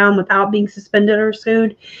pull it down without being suspended or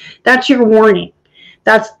sued. That's your warning.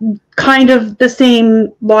 That's kind of the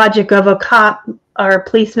same logic of a cop or a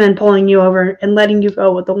policeman pulling you over and letting you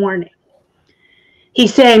go with the warning.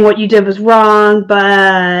 He's saying what you did was wrong,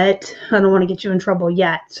 but I don't want to get you in trouble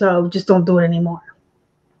yet, so just don't do it anymore.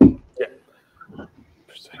 Yeah.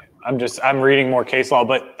 I'm reading more case law,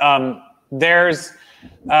 but there's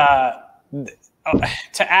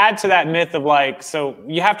to add to that myth of like, so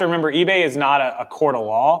you have to remember eBay is not a court of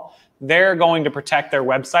law. They're going to protect their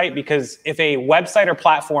website, because if a website or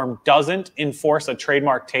platform doesn't enforce a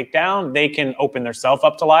trademark takedown, they can open themselves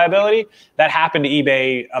up to liability. That happened to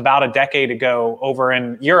eBay about a decade ago over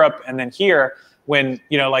in Europe, and then here when,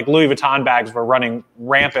 like Louis Vuitton bags were running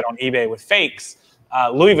rampant on eBay with fakes.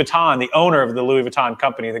 Louis Vuitton, the owner of the Louis Vuitton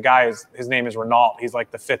company, the guy his name is Renault. He's like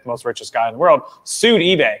the 5th most richest guy in the world. Sued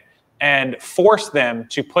eBay and forced them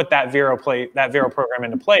to put that VERO program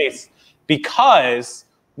into place, because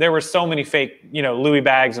there were so many fake, Louis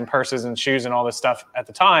bags and purses and shoes and all this stuff at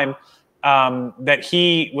the time, that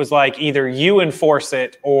he was like, either you enforce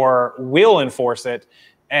it or we'll enforce it.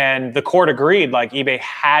 And the court agreed, like eBay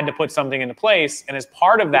had to put something into place. And as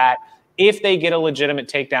part of that, if they get a legitimate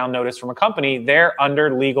takedown notice from a company, they're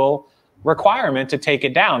under legal requirement to take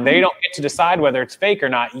it down. They don't get to decide whether it's fake or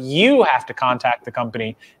not. You have to contact the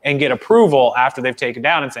company and get approval after they've taken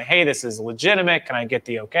down and say, hey, this is legitimate. Can I get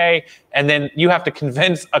the okay? And then you have to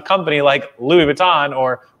convince a company like Louis Vuitton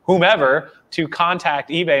or whomever to contact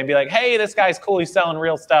eBay and be like, hey, this guy's cool. He's selling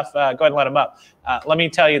real stuff. Go ahead and let him up. Let me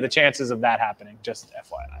tell you the chances of that happening. Just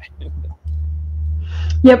FYI.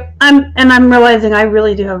 Yep. I'm realizing I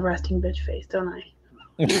really do have resting bitch face, don't I?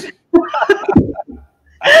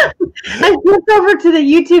 I flipped over to the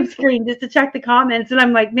YouTube screen just to check the comments, and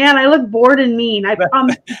I'm like, man, I look bored and mean. I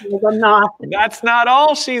promise you, I'm not. That's not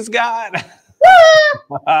all she's got.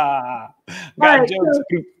 Got right,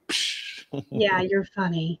 jokes. Yeah, you're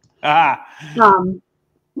funny. I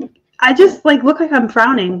just look like I'm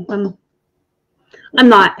frowning. I'm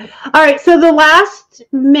not. All right, so the last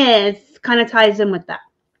myth kind of ties in with that.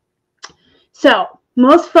 So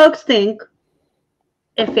most folks think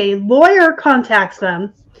if a lawyer contacts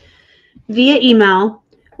them via email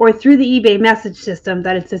or through the eBay message system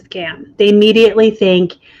that it's a scam. They immediately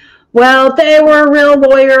think, well, if they were a real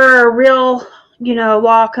lawyer or a real,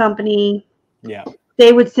 law company, yeah,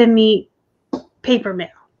 they would send me paper mail.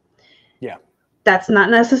 Yeah. That's not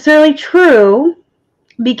necessarily true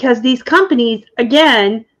because these companies,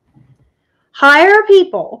 again, hire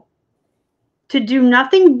people to do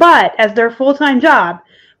nothing but, as their full-time job,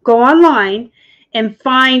 go online and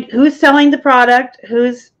find who's selling the product,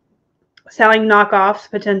 who's selling knockoffs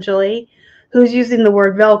potentially, who's using the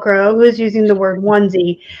word Velcro, who's using the word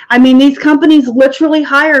onesie. I mean, these companies literally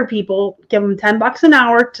hire people, give them $10 an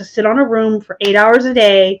hour to sit on a room for 8 hours a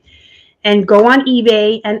day and go on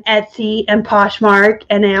eBay and Etsy and Poshmark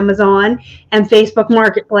and Amazon and Facebook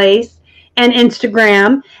Marketplace and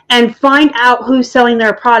Instagram and find out who's selling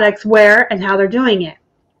their products where and how they're doing it.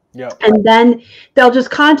 Yep. And then they'll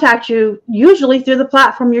just contact you, usually through the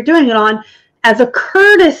platform you're doing it on, as a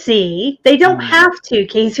courtesy. They don't have to.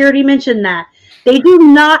 Casey already mentioned that. They do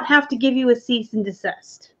not have to give you a cease and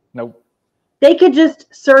desist. Nope. They could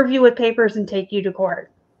just serve you with papers and take you to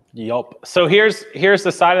court. Yup. So here's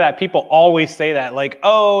the side of that. People always say that, like,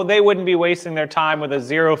 oh, they wouldn't be wasting their time with a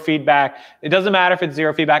zero feedback. It doesn't matter if it's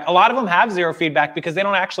zero feedback. A lot of them have zero feedback because they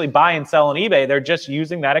don't actually buy and sell on eBay. They're just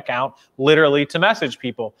using that account literally to message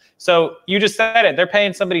people. So you just said it. They're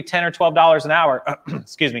paying somebody $10 or $12 an hour.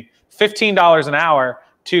 Excuse me, $15 an hour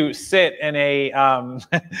to sit in a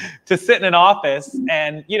to sit in an office,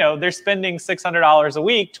 and they're spending $600 a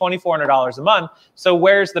week, $2,400 a month. So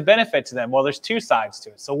where's the benefit to them? Well, there's two sides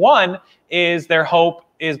to it. So one is their hope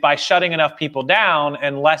is by shutting enough people down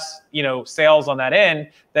and less sales on that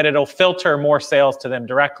end, that it'll filter more sales to them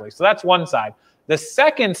directly. So that's one side. The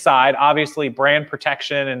second side, obviously, brand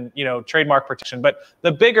protection and trademark protection. But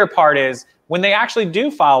the bigger part is when they actually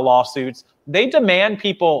do file lawsuits, they demand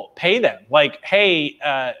people pay them. Like, hey,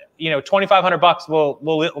 $2,500,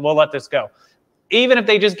 we'll let this go. Even if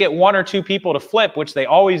they just get one or two people to flip, which they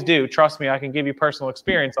always do. Trust me, I can give you personal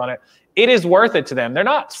experience on it. It is worth it to them. They're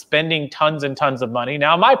not spending tons and tons of money.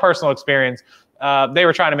 Now, my personal experience, they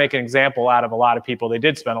were trying to make an example out of a lot of people. They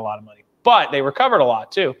did spend a lot of money, but they recovered a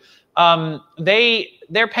lot too.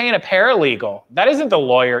 They're paying a paralegal. That isn't the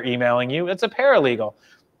lawyer emailing you. It's a paralegal.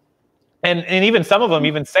 And even some of them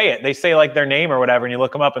even say it. They say like their name or whatever, and you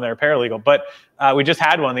look them up and they're a paralegal. But we just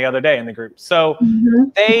had one the other day in the group. So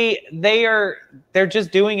they're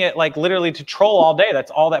just doing it like literally to troll all day.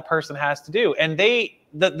 That's all that person has to do. And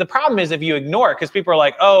the problem is if you ignore it, because people are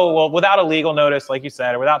like, oh, well, without a legal notice, like you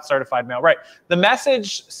said, or without certified mail, right? The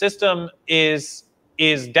message system is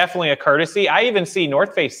definitely a courtesy. I even see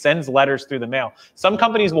North Face sends letters through the mail. Some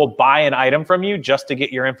companies will buy an item from you just to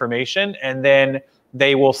get your information, and then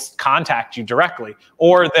they will contact you directly,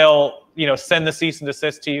 or they'll, send the cease and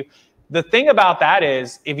desist to you. The thing about that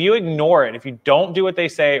is if you ignore it, if you don't do what they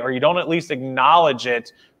say, or you don't at least acknowledge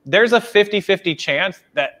it, there's a 50-50 chance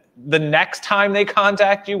that the next time they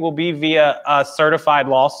contact you will be via a certified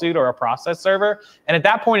lawsuit or a process server. And at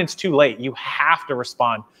that point, it's too late. You have to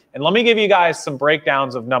respond. And let me give you guys some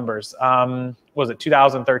breakdowns of numbers. Was it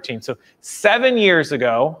 2013? So 7 years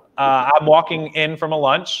ago, I'm walking in from a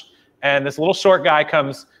lunch, and this little short guy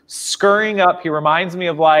comes scurrying up. He reminds me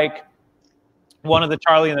of like one of the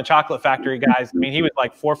Charlie and the Chocolate Factory guys. I mean, he was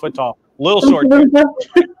like 4 foot tall, little short dude.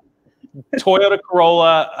 Toyota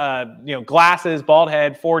Corolla, glasses, bald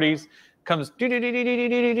head, 40s, comes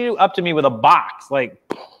up to me with a box, like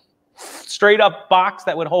straight up box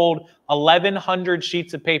that would hold 1,100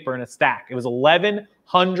 sheets of paper in a stack. It was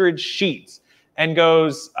 1,100 sheets. And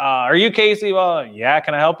goes, are you Casey? Well, yeah,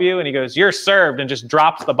 can I help you? And he goes, you're served, and just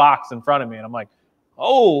drops the box in front of me. And I'm like,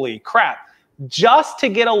 holy crap. Just to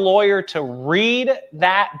get a lawyer to read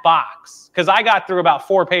that box, because I got through about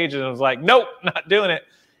 4 pages and was like, nope, not doing it.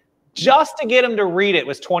 Just to get him to read it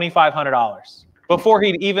was $2,500 before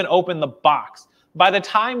he'd even opened the box. By the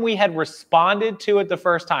time we had responded to it the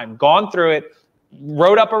first time, gone through it,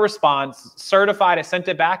 wrote up a response, certified it, sent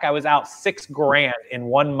it back. I was out $6,000 in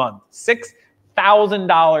 1 month.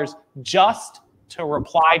 $6,000 just to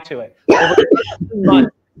reply to it. Over 2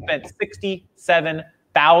 months, spent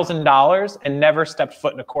 $67,000 and never stepped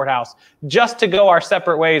foot in a courthouse just to go our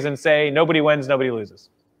separate ways and say nobody wins, nobody loses.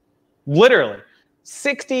 Literally.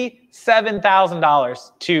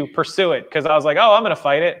 $67,000 to pursue it because I was like, oh, I'm going to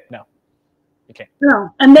fight it. No, you can't.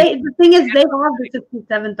 No, and the thing is, they have the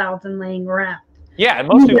 67,000 laying around. Yeah, and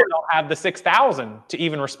most people don't have the 6,000 to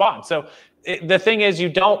even respond. So the thing is, you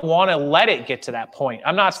don't want to let it get to that point.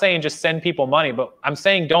 I'm not saying just send people money, but I'm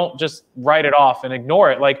saying don't just write it off and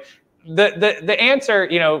ignore it. Like the answer,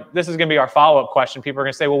 you know, this is going to be our follow-up question. People are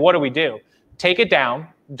going to say, well, what do we do? Take it down.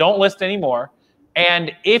 Don't list anymore.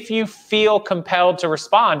 And if you feel compelled to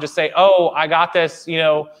respond, just say, oh, I got this, you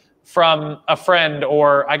know, from a friend,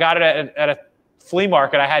 or I got it at a flea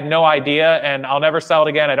market. I had no idea and I'll never sell it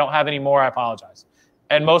again. I don't have any more. I apologize.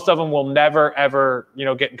 And most of them will never, ever, you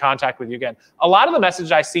know, get in contact with you again. A lot of the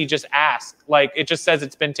messages I see just ask, like it just says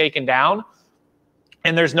it's been taken down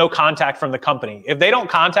and there's no contact from the company. If they don't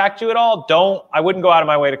contact you at all, I wouldn't go out of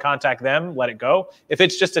my way to contact them, let it go. If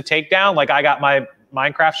it's just a takedown, like I got my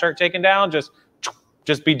Minecraft shirt taken down, just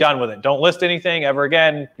be done with it. Don't list anything ever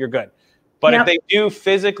again. You're good. But if they do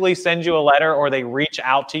physically send you a letter or they reach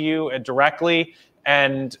out to you directly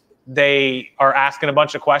and they are asking a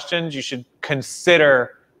bunch of questions, you should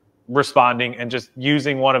consider responding and just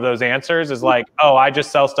using one of those answers is like, oh, I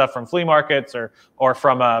just sell stuff from flea markets or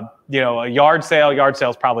from a yard sale. Yard sale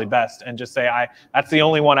is probably best. And just say, that's the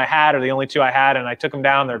only one I had or the only two I had and I took them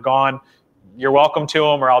down. They're gone. You're welcome to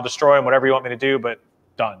them or I'll destroy them, whatever you want me to do, but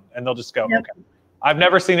done. And they'll just go, okay. I've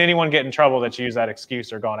never seen anyone get in trouble that used that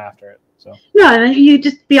excuse or gone after it. So no, you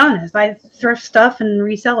just be honest. I thrift stuff and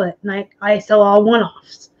resell it, and I sell all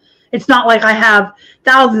one-offs. It's not like I have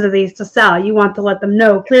thousands of these to sell. You want to let them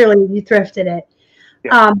know clearly you thrifted it.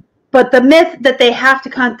 Yeah. But the myth that they have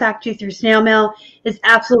to contact you through snail mail is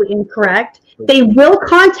absolutely incorrect. They will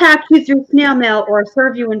contact you through snail mail or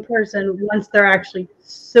serve you in person once they're actually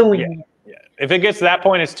suing you. Yeah. If it gets to that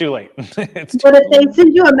point, it's too late. But if they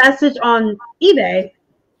send you a message on eBay,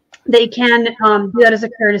 they can do that as a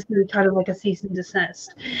courtesy, kind of like a cease and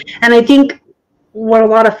desist. And I think what a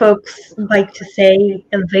lot of folks like to say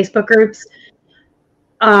in Facebook groups,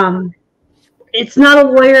 it's not a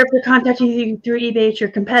lawyer if they're contacting you through eBay, it's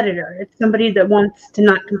your competitor. It's somebody that wants to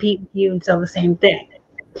not compete with you and sell the same thing.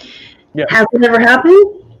 Yeah. Has it ever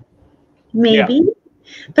happened? Maybe. Yeah.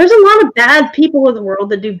 There's a lot of bad people in the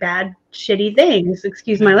world that do bad, shitty things.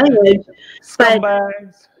 Excuse my language. But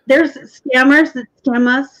there's scammers that scam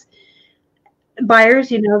us. Buyers,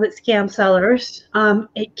 that scam sellers.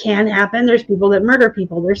 It can happen. There's people that murder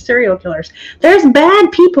people. There's serial killers. There's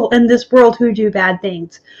bad people in this world who do bad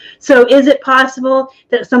things. So is it possible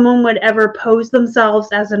that someone would ever pose themselves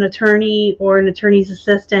as an attorney or an attorney's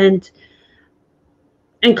assistant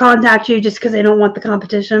and contact you just because they don't want the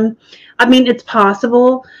competition? I mean, it's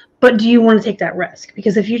possible, but do you want to take that risk?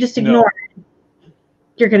 Because if you just ignore it,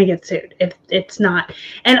 you're going to get sued if it's not.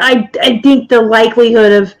 And I think the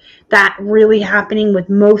likelihood of that really happening with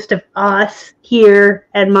most of us here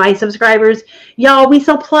and my subscribers, y'all, we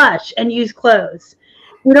sell plush and use clothes.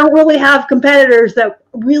 We don't really have competitors that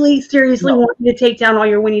really seriously want you to take down all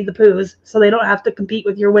your Winnie the Poohs so they don't have to compete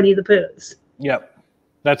with your Winnie the Poohs. Yep.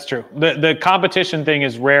 That's true. The competition thing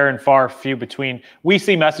is rare and far few between. We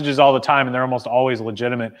see messages all the time, and they're almost always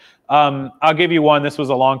legitimate. I'll give you one. This was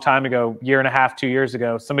a long time ago, year and a half, 2 years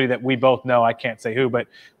ago. Somebody that we both know, I can't say who, but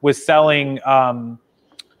was selling, I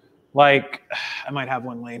might have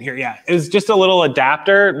one laying here. Yeah, it was just a little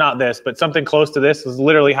adapter, not this, but something close to this. Was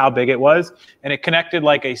literally how big it was, and it connected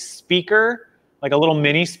like a speaker, like a little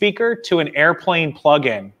mini speaker, to an airplane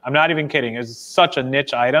plug-in. I'm not even kidding. It was such a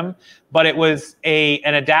niche item, but it was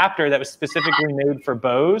an adapter that was specifically made for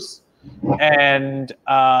Bose. And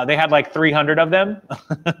they had like 300 of them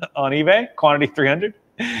on eBay, quantity 300.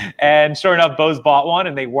 And sure enough, Bose bought one,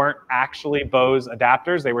 and they weren't actually Bose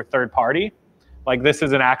adapters. They were third party. Like, this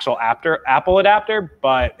is an actual Apple adapter,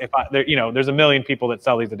 but there's a million people that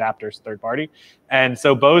sell these adapters third party. And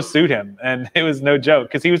so Bose sued him, and it was no joke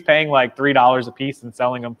because he was paying like $3 a piece and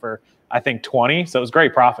selling them for, I think, 20. So it was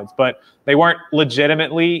great profits, but they weren't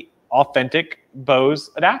legitimately authentic Bose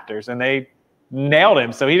adapters, and they nailed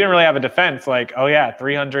him. So he didn't really have a defense like, oh yeah,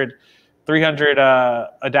 300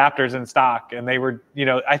 adapters in stock. And they were,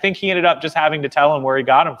 I think he ended up just having to tell him where he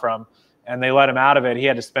got them from. And they let him out of it. He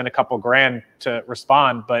had to spend a couple grand to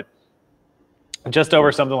respond. But just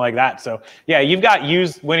over something like that. So yeah, you've got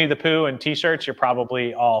used Winnie the Pooh and t-shirts. You're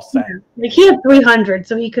probably all set. Like he had 300,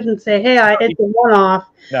 so he couldn't say, "Hey, it's a one-off."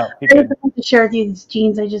 No, he I couldn't. have to share with you these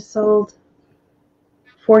jeans I just sold.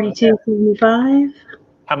 $42.75.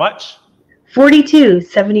 How much?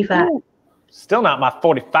 $42.75. Still not my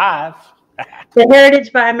 45. The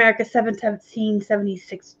Heritage by America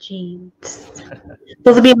 71776 jeans.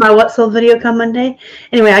 Those will be in my What Sold video come Monday.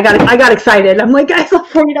 Anyway, I got excited. I'm like, I saw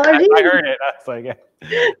 $40. I heard it. I was like, yeah.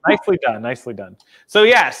 Nicely done, nicely done. So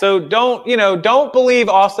yeah, so don't believe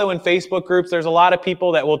also in Facebook groups. There's a lot of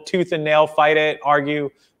people that will tooth and nail fight it, argue.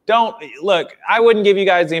 Don't look. I wouldn't give you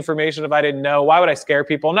guys the information if I didn't know. Why would I scare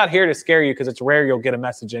people? I'm not here to scare you because it's rare you'll get a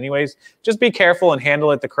message anyways. Just be careful and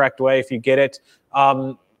handle it the correct way if you get it.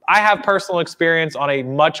 I have personal experience on a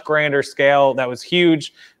much grander scale that was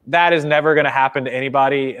huge. That is never going to happen to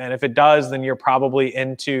anybody. And if it does, then you're probably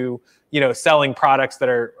into, selling products that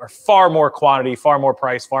are far more quantity, far more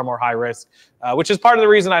price, far more high risk, which is part of the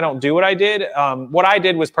reason I don't do what I did. What I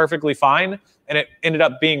did was perfectly fine. And it ended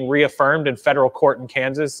up being reaffirmed in federal court in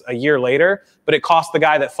Kansas a year later. But it cost the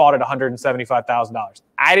guy that fought it $175,000.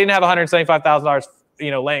 I didn't have $175,000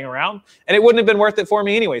 laying around, and it wouldn't have been worth it for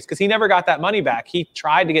me anyways, because he never got that money back. He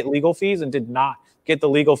tried to get legal fees and did not get the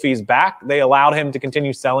legal fees back. They allowed him to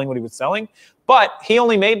continue selling what he was selling, but he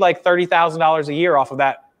only made like $30,000 a year off of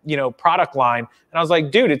that, product line. And I was like,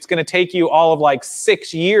 dude, it's going to take you all of like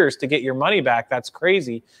 6 years to get your money back. That's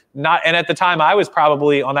crazy. And at the time I was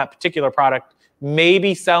probably on that particular product,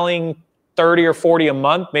 maybe selling 30 or 40 a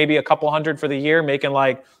month, maybe a couple hundred for the year, making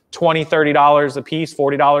like $20, $30 a piece,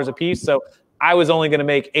 $40 a piece. So I was only going to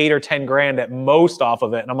make 8 or 10 grand at most off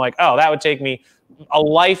of it. And I'm like, oh, that would take me a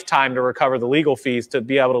lifetime to recover the legal fees to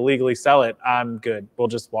be able to legally sell it. I'm good. We'll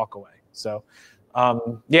just walk away. So,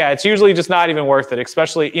 yeah, it's usually just not even worth it,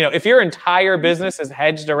 especially, if your entire business is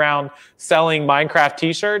hedged around selling Minecraft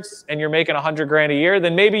t-shirts and you're making 100 grand a year,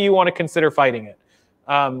 then maybe you want to consider fighting it.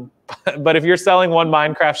 But if you're selling one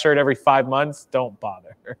Minecraft shirt every 5 months, don't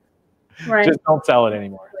bother. Right. Just don't sell it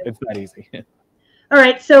anymore. It's that easy. All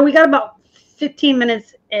right. So we got about 15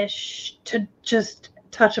 minutes-ish to just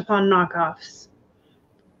touch upon knockoffs.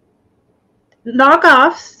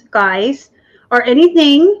 Knockoffs, guys, are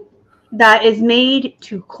anything that is made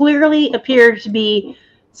to clearly appear to be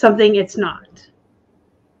something it's not.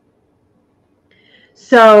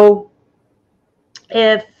 So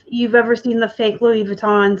if you've ever seen the fake Louis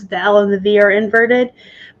Vuittons, the L and the V are inverted,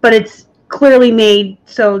 but it's clearly made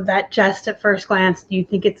so that just at first glance you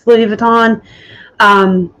think it's Louis Vuitton.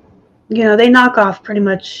 They knock off pretty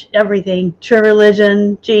much everything. True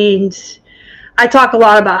Religion, jeans. I talk a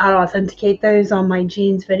lot about how to authenticate those on my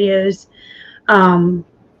jeans videos.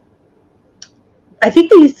 I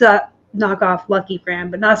think they used to knock off Lucky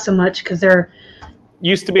Brand, but not so much because they're...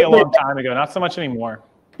 Used to be a long time ago. Not so much anymore.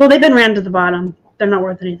 Well, they've been ran to the bottom. They're not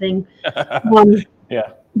worth anything.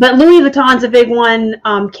 Yeah. But Louis Vuitton's a big one.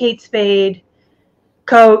 Kate Spade,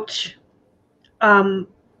 Coach.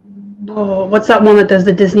 What's that one that does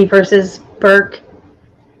the Disney versus Burke?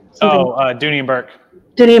 Dooney and Burke.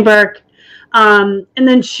 Dooney and Burke. And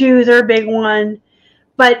then shoes are a big one.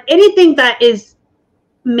 But anything that is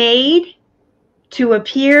made to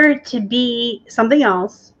appear to be something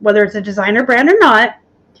else, whether it's a designer brand or not,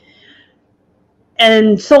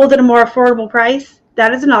 and sold at a more affordable price,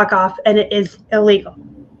 that is a knockoff, and it is illegal.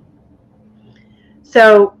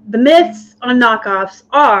 So the myths on knockoffs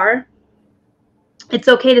are, it's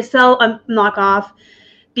okay to sell a knockoff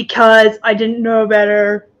because I didn't know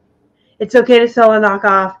better. It's okay to sell a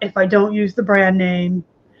knockoff if I don't use the brand name.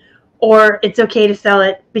 Or it's okay to sell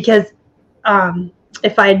it because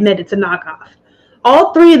if I admit it's a knockoff.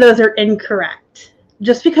 All three of those are incorrect.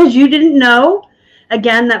 Just because you didn't know,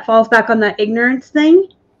 again, that falls back on that ignorance thing.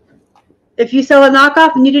 If you sell a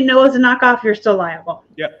knockoff and you didn't know it was a knockoff, you're still liable.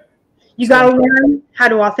 Yep. You got to learn how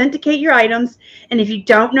to authenticate your items. And if you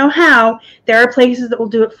don't know how, there are places that will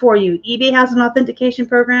do it for you. eBay has an authentication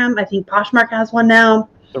program. I think Poshmark has one now.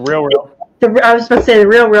 The Real. I was supposed to say the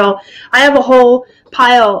Real. I have a whole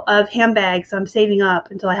pile of handbags I'm saving up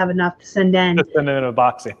until I have enough to send in. Send in a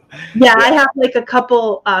boxing. Yeah, I have like a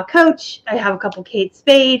couple Coach. I have a couple Kate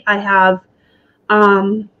Spade. I have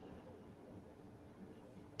Dooney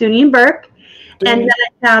and Burke. And then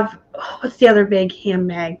I have, what's the other big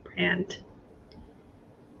handbag brand?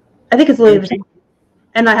 I think it's Louis Vuitton.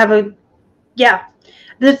 And I have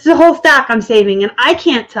This is the whole stack I'm saving, and I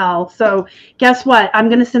can't tell. So guess what? I'm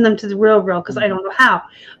going to send them to the real because I don't know how.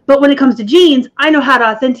 But when it comes to jeans, I know how to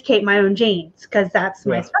authenticate my own jeans because that's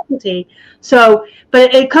my specialty. So,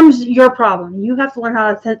 but it comes your problem. You have to learn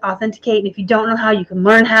how to authenticate, and if you don't know how, you can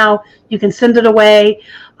learn how. You can send it away.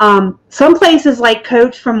 Some places like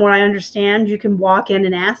Coach, from what I understand, you can walk in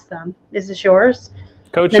and ask them, "Is this yours?"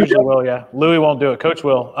 Coach usually will, yeah. Louis won't do it. Coach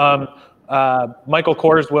will. Michael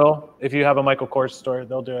Kors will. If you have a Michael Kors store,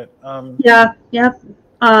 they'll do it. Yeah.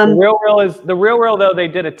 The Real Real though, they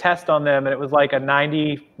did a test on them, and it was like a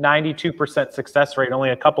 92% success rate. Only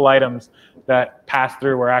a couple items that passed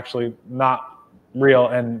through were actually not real,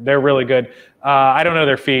 and they're really good. I don't know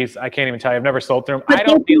their fees. I can't even tell you. I've never sold through them. But I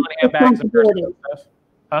don't deal in handbags and stuff.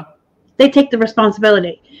 Huh? They take the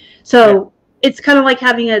responsibility. So it's kind of like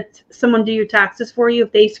having someone do your taxes for you.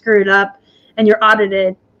 If they screw it up and you're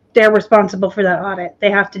audited, they're responsible for that audit.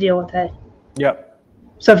 They have to deal with it. Yep.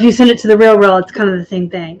 So if you send it to the Real Real, it's kind of the same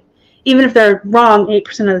thing. Even if they're wrong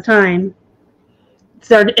 8% of the time, it's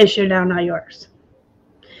their issue now, not yours.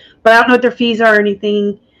 But I don't know what their fees are or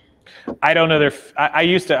anything. I don't know I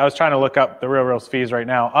was trying to look up the Real Real's fees right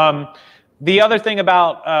now. The other thing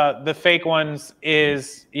about the fake ones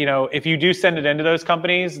is, if you do send it into those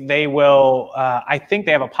companies, they will, I think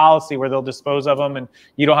they have a policy where they'll dispose of them and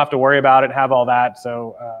you don't have to worry about it, have all that.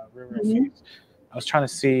 So Real Real fees. I was trying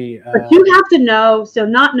to see. But you have to know, so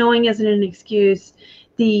not knowing isn't an excuse.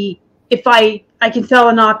 If I can sell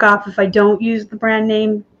a knockoff if I don't use the brand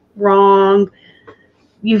name, wrong.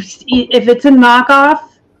 If it's a knockoff,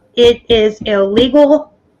 it is illegal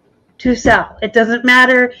to sell. It doesn't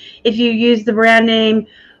matter if you use the brand name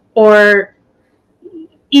or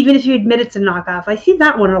even if you admit it's a knockoff. I see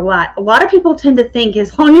that one a lot. A lot of people tend to think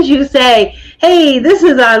as long as you say, hey, this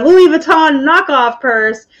is a Louis Vuitton knockoff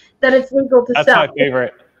purse, that it's legal to sell. That's my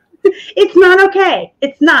favorite. It's not okay.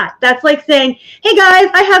 It's not. That's like saying, hey guys,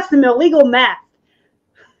 I have some illegal meth.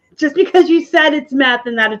 Just because you said it's meth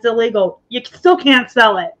and that it's illegal, you still can't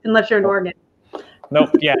sell it unless you're in Oregon.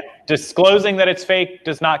 Nope. Yeah. Disclosing that it's fake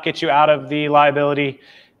does not get you out of the liability.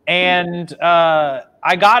 And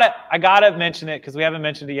I gotta mention it because we haven't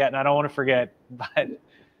mentioned it yet, and I don't want to forget. But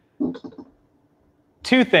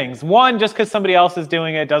two things. One, just because somebody else is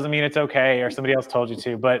doing it doesn't mean it's okay, or somebody else told you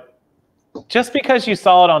to. But just because you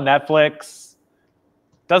saw it on Netflix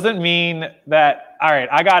doesn't mean that. All right,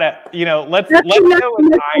 I gotta. Let's go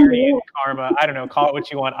with irony and karma. I don't know. Call it what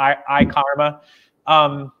you want. I karma.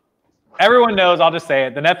 Everyone knows. I'll just say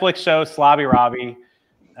it. The Netflix show Slobby Robbie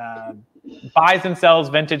buys and sells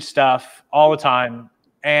vintage stuff all the time,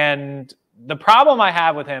 and the problem I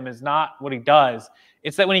have with him is not what he does.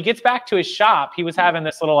 It's that when he gets back to his shop, he was having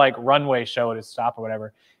this little like runway show at his shop or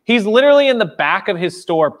whatever. He's literally in the back of his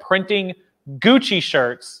store printing Gucci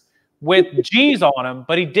shirts with G's on them,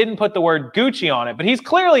 but he didn't put the word Gucci on it. But he's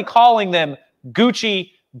clearly calling them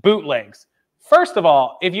Gucci bootlegs. First of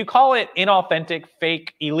all, if you call it inauthentic,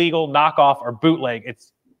 fake, illegal, knockoff, or bootleg,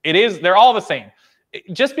 they're all the same.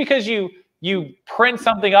 Just because you print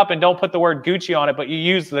something up and don't put the word Gucci on it, but you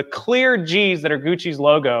use the clear G's that are Gucci's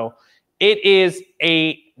logo, it is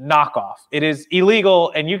a knockoff. It is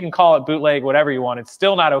illegal, and you can call it bootleg, whatever you want. It's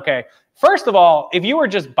still not okay. First of all, if you were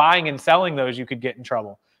just buying and selling those, you could get in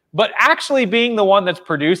trouble. But actually being the one that's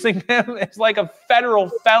producing them is like a federal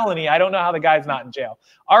felony. I don't know how the guy's not in jail.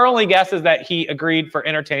 Our only guess is that he agreed for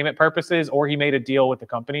entertainment purposes or he made a deal with the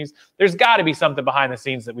companies. There's got to be something behind the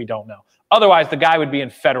scenes that we don't know. Otherwise, the guy would be in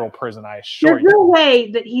federal prison, I assure you. There's no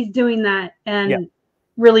way that he's doing that and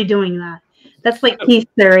really doing that. That's like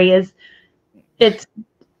Keith's theory is it's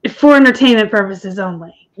for entertainment purposes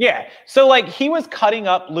only. Yeah. So like he was cutting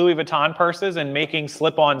up Louis Vuitton purses and making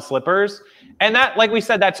slip-on slippers. And that, like we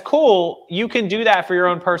said, that's cool. You can do that for your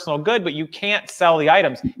own personal good, but you can't sell the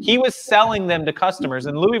items. He was selling them to customers,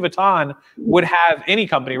 and Louis Vuitton would have, any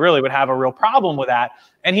company really would have a real problem with that.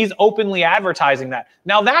 And he's openly advertising that.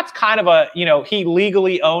 Now that's kind of he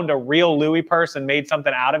legally owned a real Louis purse and made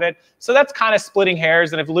something out of it. So that's kind of splitting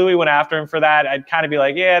hairs. And if Louis went after him for that, I'd kind of be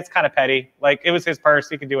like, yeah, it's kind of petty. Like it was his purse.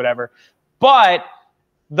 He could do whatever. But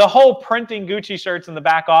the whole printing Gucci shirts in the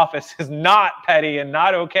back office is not petty and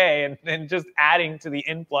not okay and just adding to the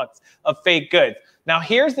influx of fake goods. Now,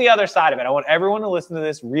 here's the other side of it. I want everyone to listen to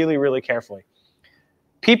this really, really carefully.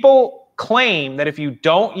 People claim that if you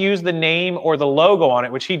don't use the name or the logo on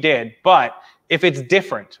it, which he did, but if it's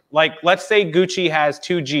different, like let's say Gucci has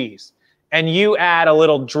 2 G's and you add a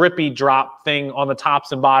little drippy drop thing on the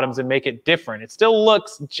tops and bottoms and make it different, it still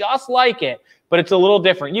looks just like it, but it's a little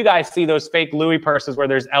different. You guys see those fake Louis purses where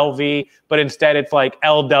there's LV, but instead it's like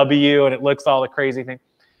LW and it looks all the crazy thing.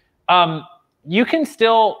 You can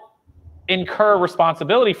still, incur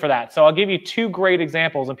responsibility for that. So I'll give you two great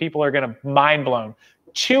examples and people are going to mind blown.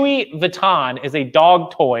 Chewy Vuitton is a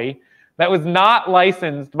dog toy that was not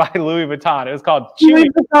licensed by Louis Vuitton. It was called Chewy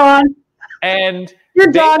Vuitton. And your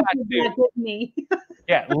dog hit me.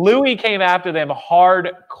 Yeah, Louis came after them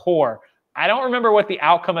hardcore. I don't remember what the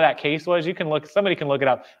outcome of that case was. You can look, somebody can look it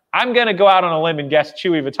up. I'm going to go out on a limb and guess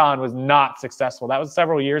Chewy Vuitton was not successful. That was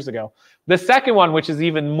several years ago. The second one, which is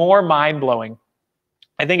even more mind-blowing,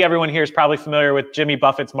 I think everyone here is probably familiar with Jimmy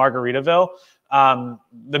Buffett's Margaritaville.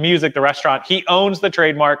 The music, the restaurant, he owns the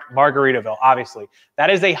trademark Margaritaville, obviously. That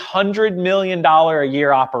is $100 million a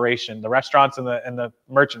year operation, the restaurants and the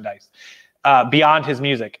merchandise, beyond his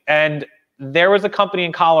music. And there was a company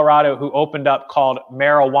in Colorado who opened up called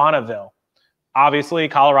Marijuanaville. Obviously,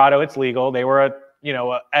 Colorado, it's legal. They were a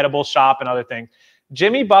edible shop and other things.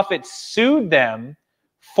 Jimmy Buffett sued them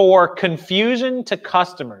for confusion to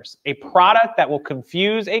customers. A product that will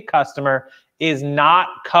confuse a customer is not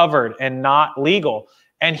covered and not legal.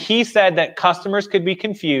 And he said that customers could be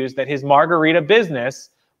confused that his margarita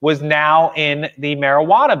business was now in the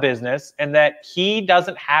marijuana business and that he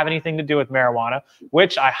doesn't have anything to do with marijuana,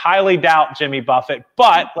 which I highly doubt, Jimmy Buffett,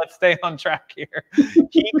 but let's stay on track here.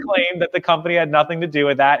 He claimed that the company had nothing to do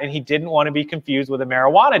with that and he didn't want to be confused with a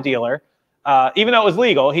marijuana dealer. Even though it was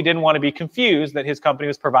legal, he didn't want to be confused that his company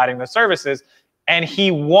was providing the services, and he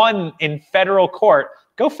won in federal court.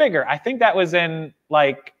 Go figure. I think that was in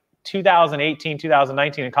like 2018,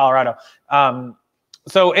 2019 in Colorado.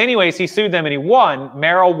 So anyways, he sued them and he won.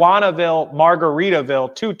 Marijuanaville,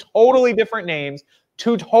 Margaritaville, two totally different names,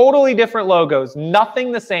 two totally different logos,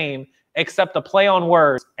 nothing the same except the play on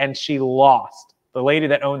words, and she lost. The lady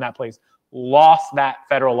that owned that place lost that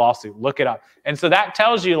federal lawsuit. Look it up. And so that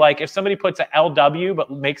tells you, like, if somebody puts a LW but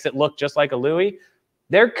makes it look just like a Louis,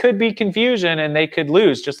 there could be confusion and they could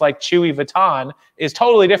lose, just like Chewy Vuitton is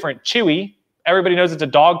totally different. Chewy, everybody knows it's a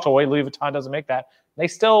dog toy. Louis Vuitton doesn't make that. They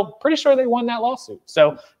still, pretty sure they won that lawsuit.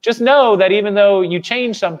 So just know that even though you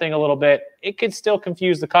change something a little bit, it could still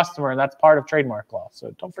confuse the customer, and that's part of trademark law.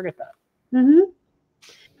 So don't forget that. Mm-hmm.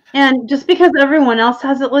 And just because everyone else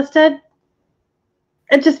has it listed,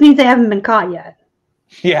 it just means they haven't been caught yet.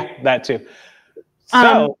 Yeah, that too.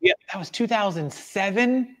 So, yeah, that was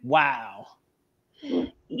 2007. Wow.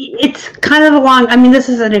 It's kind of this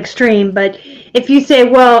is an extreme, but if you say,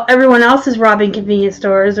 well, everyone else is robbing convenience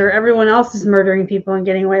stores or everyone else is murdering people and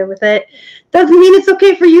getting away with it, doesn't mean it's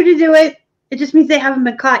okay for you to do it. It just means they haven't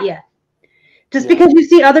been caught yet. Just because you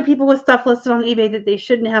see other people with stuff listed on eBay that they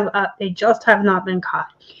shouldn't have up, they just have not been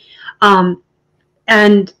caught.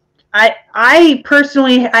 And I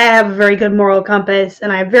personally, I have a very good moral compass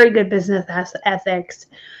and I have very good business ethics.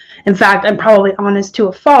 In fact, I'm probably honest to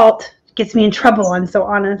a fault. Gets me in trouble, I'm so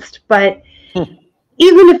honest. But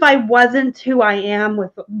even if I wasn't who I am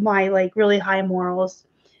with my really high morals,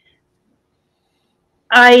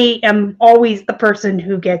 I am always the person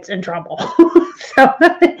who gets in trouble. So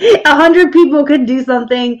 100 people could do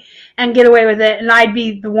something and get away with it, and I'd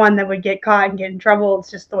be the one that would get caught and get in trouble.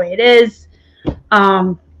 It's just the way it is.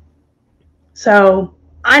 So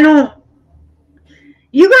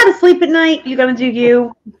you got to sleep at night. You got to do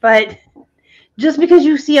you, but just because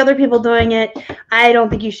you see other people doing it, I don't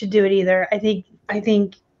think you should do it either. I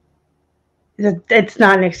think that it's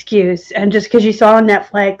not an excuse. And just because you saw on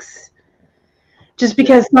Netflix, just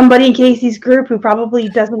because somebody in Casey's group who probably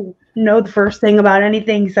doesn't know the first thing about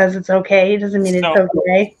anything says it's okay, doesn't mean it's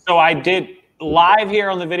okay. So I did live here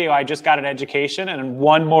on the video. I just got an education and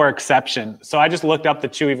one more exception. So I just looked up the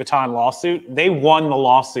Chewy Vuitton lawsuit. They won the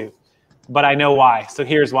lawsuit. But I know why. So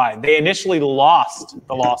here's why. They initially lost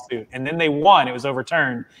the lawsuit, and then they won. It was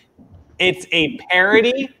overturned. It's a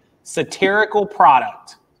parody, satirical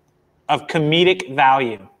product of comedic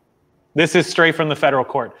value. This is straight from the federal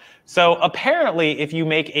court. So apparently, if you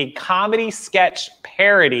make a comedy sketch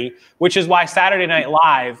parody, which is why Saturday Night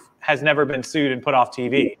Live has never been sued and put off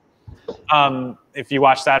TV. If you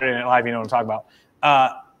watch Saturday Night Live, you know what I'm talking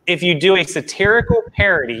about. If you do a satirical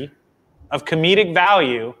parody of comedic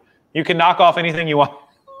value, you can knock off anything you want.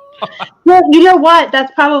 Well, you know what? That's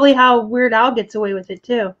probably how Weird Al gets away with it,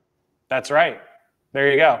 too. That's right. There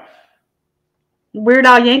you go. Weird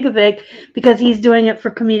Al Yankovic, because he's doing it for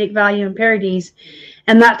comedic value and parodies.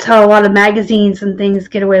 And that's how a lot of magazines and things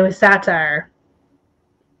get away with satire.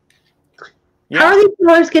 Yeah. How are these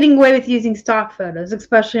sellers getting away with using stock photos,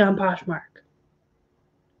 especially on Poshmark?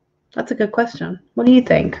 That's a good question. What do you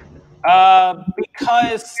think?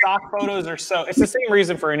 Because stock photos are it's the same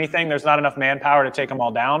reason for anything. There's not enough manpower to take them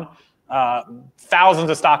all down. Thousands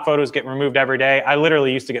of stock photos get removed every day. I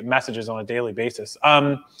literally used to get messages on a daily basis.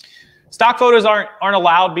 Stock photos aren't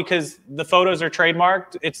allowed because the photos are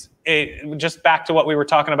trademarked. Just back to what we were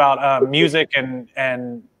talking about, music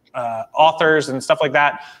and authors and stuff like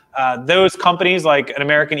that. Those companies like an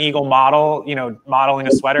American Eagle model, modeling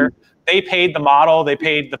a sweater, they paid the model, they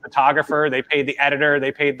paid the photographer, they paid the editor,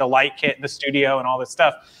 they paid the light kit in the studio and all this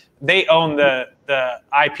stuff. They own the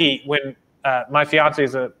IP. When my fiance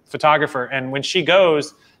is a photographer, and when she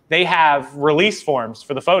goes, they have release forms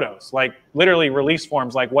for the photos, like literally release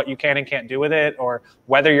forms, like what you can and can't do with it, or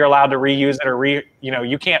whether you're allowed to reuse it, or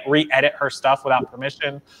you can't re-edit her stuff without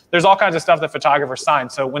permission. There's all kinds of stuff that photographers sign.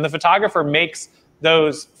 So when the photographer makes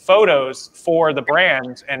those photos for the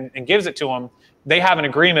brand and gives it to them, they have an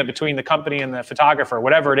agreement between the company and the photographer,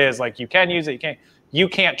 whatever it is, like you can use it, you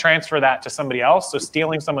can't transfer that to somebody else. So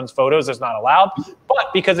stealing someone's photos is not allowed. But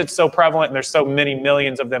because it's so prevalent and there's so many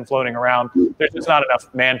millions of them floating around, there's just not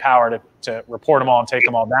enough manpower to report them all and take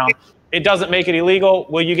them all down. It doesn't make it illegal.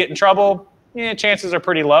 Will you get in trouble? Yeah, chances are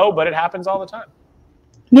pretty low, but it happens all the time.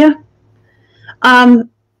 Yeah.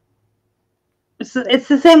 It's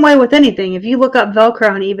the same way with anything. If you look up Velcro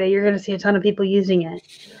on eBay, you're going to see a ton of people using it.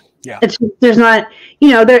 Yeah. There's not,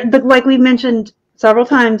 like we mentioned several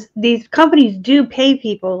times, these companies do pay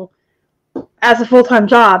people as a full-time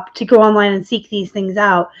job to go online and seek these things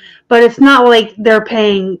out. But it's not like they're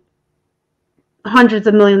paying hundreds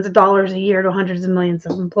of millions of dollars a year to hundreds of millions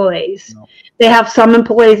of employees. No. They have some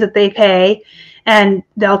employees that they pay, and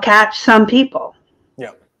they'll catch some people.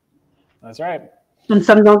 Yeah, that's right. And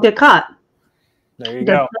some don't get caught. There you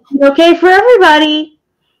go. Okay for everybody.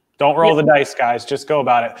 Don't roll the dice, guys. Just go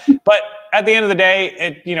about it. But at the end of the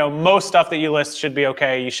day, most stuff that you list should be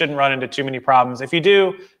okay. You shouldn't run into too many problems. If you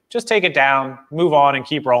do, just take it down, move on, and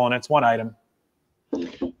keep rolling. It's one item.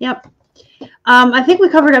 Yep. I think we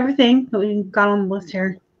covered everything that we got on the list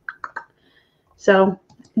here. So,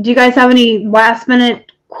 do you guys have any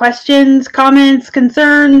last-minute questions, comments,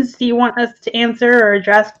 concerns you want us to answer or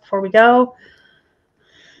address before we go?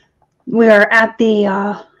 We are at the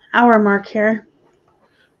hour mark here.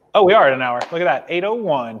 Oh, we are at an hour. Look at that.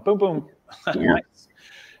 8:01. Boom, boom. Yeah. Nice.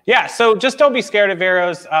 Yeah, so just don't be scared of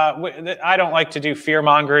VEROs. I don't like to do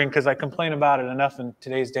fear-mongering because I complain about it enough in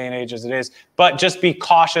today's day and age as it is. But just be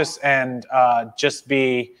cautious and just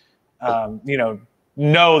be,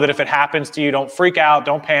 know that if it happens to you, don't freak out,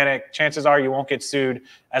 don't panic. Chances are you won't get sued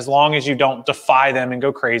as long as you don't defy them and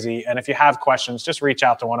go crazy. And if you have questions, just reach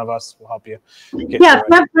out to one of us. We'll help you. Yeah, if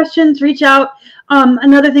you have questions, reach out.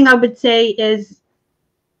 Another thing I would say is,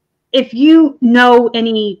 if you know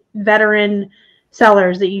any veteran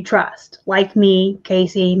sellers that you trust, like me,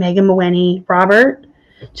 Casey, Megan Maweny, Robert,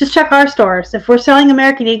 just check our stores. If we're selling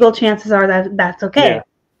American Eagle, chances are that's okay. Yeah.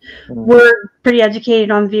 We're pretty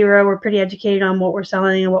educated on VERO. We're pretty educated on what we're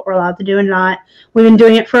selling and what we're allowed to do and not. We've been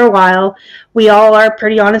doing it for a while. We all are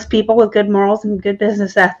pretty honest people with good morals and good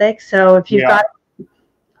business ethics. So if you've got,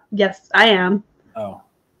 yes, I am. Oh.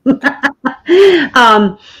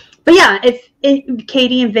 But yeah,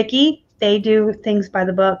 Katie and Vicky, they do things by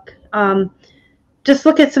the book. Just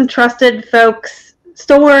look at some trusted folks'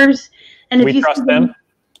 stores, and if you trust them.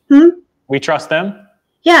 We trust them.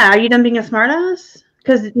 Yeah, are you done being a smartass?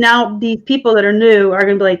 Because now these people that are new are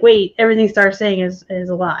going to be like, wait, everything Star's saying is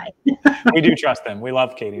a lie. We do trust them. We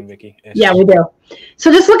love Katie and Vicky. Yeah, we do.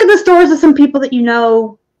 So just look at the stores of some people that you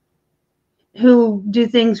know who do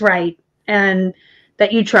things right and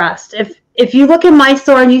that you trust. If you look in my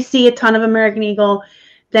store and you see a ton of American Eagle,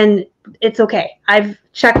 then it's okay. I've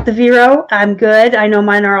checked the VERO. I'm good. I know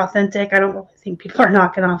mine are authentic. I don't really think people are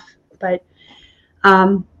knocking off. But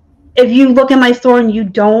if you look in my store and you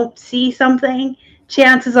don't see something,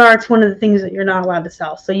 chances are it's one of the things that you're not allowed to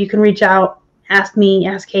sell. So you can reach out, ask me,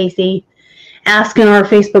 ask Casey, ask in our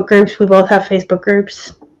Facebook groups. We both have Facebook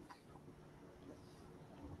groups.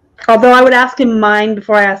 Although I would ask him mine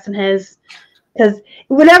before I asked him his. Because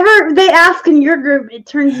whenever they ask in your group, it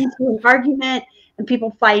turns into an argument and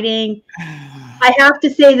people fighting. I have to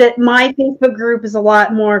say that my Facebook group is a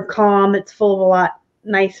lot more calm. It's full of a lot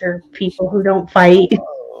nicer people who don't fight.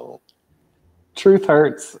 Oh, truth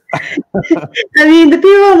hurts. I mean, the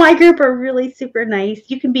people in my group are really super nice.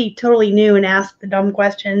 You can be totally new and ask the dumb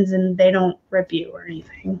questions and they don't rip you or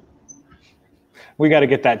anything. We got to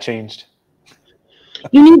get that changed.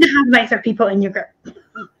 You need to have nicer people in your group.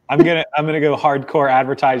 I'm gonna go hardcore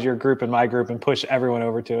advertise your group and my group and push everyone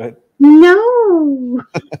over to it. No.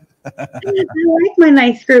 I like my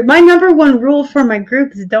nice group. My number one rule for my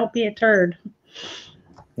group is don't be a turd.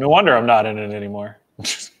 No wonder I'm not in it anymore.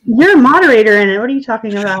 You're a moderator in it. What are you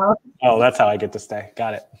talking about? Oh, that's how I get to stay.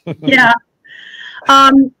 Got it. Yeah.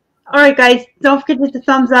 All right, guys. Don't forget to hit the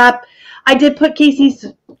thumbs up. I did put Casey's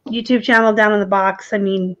YouTube channel down in the box. I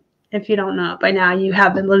mean, If you don't know it by now, you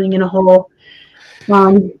have been living in a whole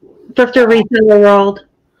thrifter reseller world.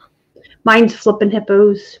 Mine's flipping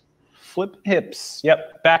hippos. Flipping hips.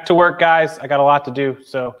 Yep. Back to work, guys. I got a lot to do.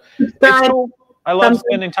 So it's cool. I love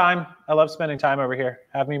spending time. I love spending time over here.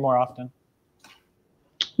 Have me more often.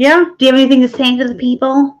 Yeah. Do you have anything to say to the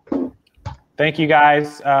people? Thank you,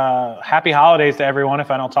 guys. Happy holidays to everyone if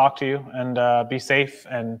I don't talk to you. And be safe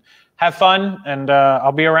and have fun. And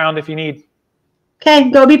I'll be around if you need.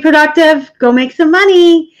 Okay. Go be productive. Go make some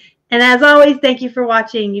money. And as always, thank you for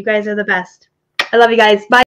watching. You guys are the best. I love you guys. Bye.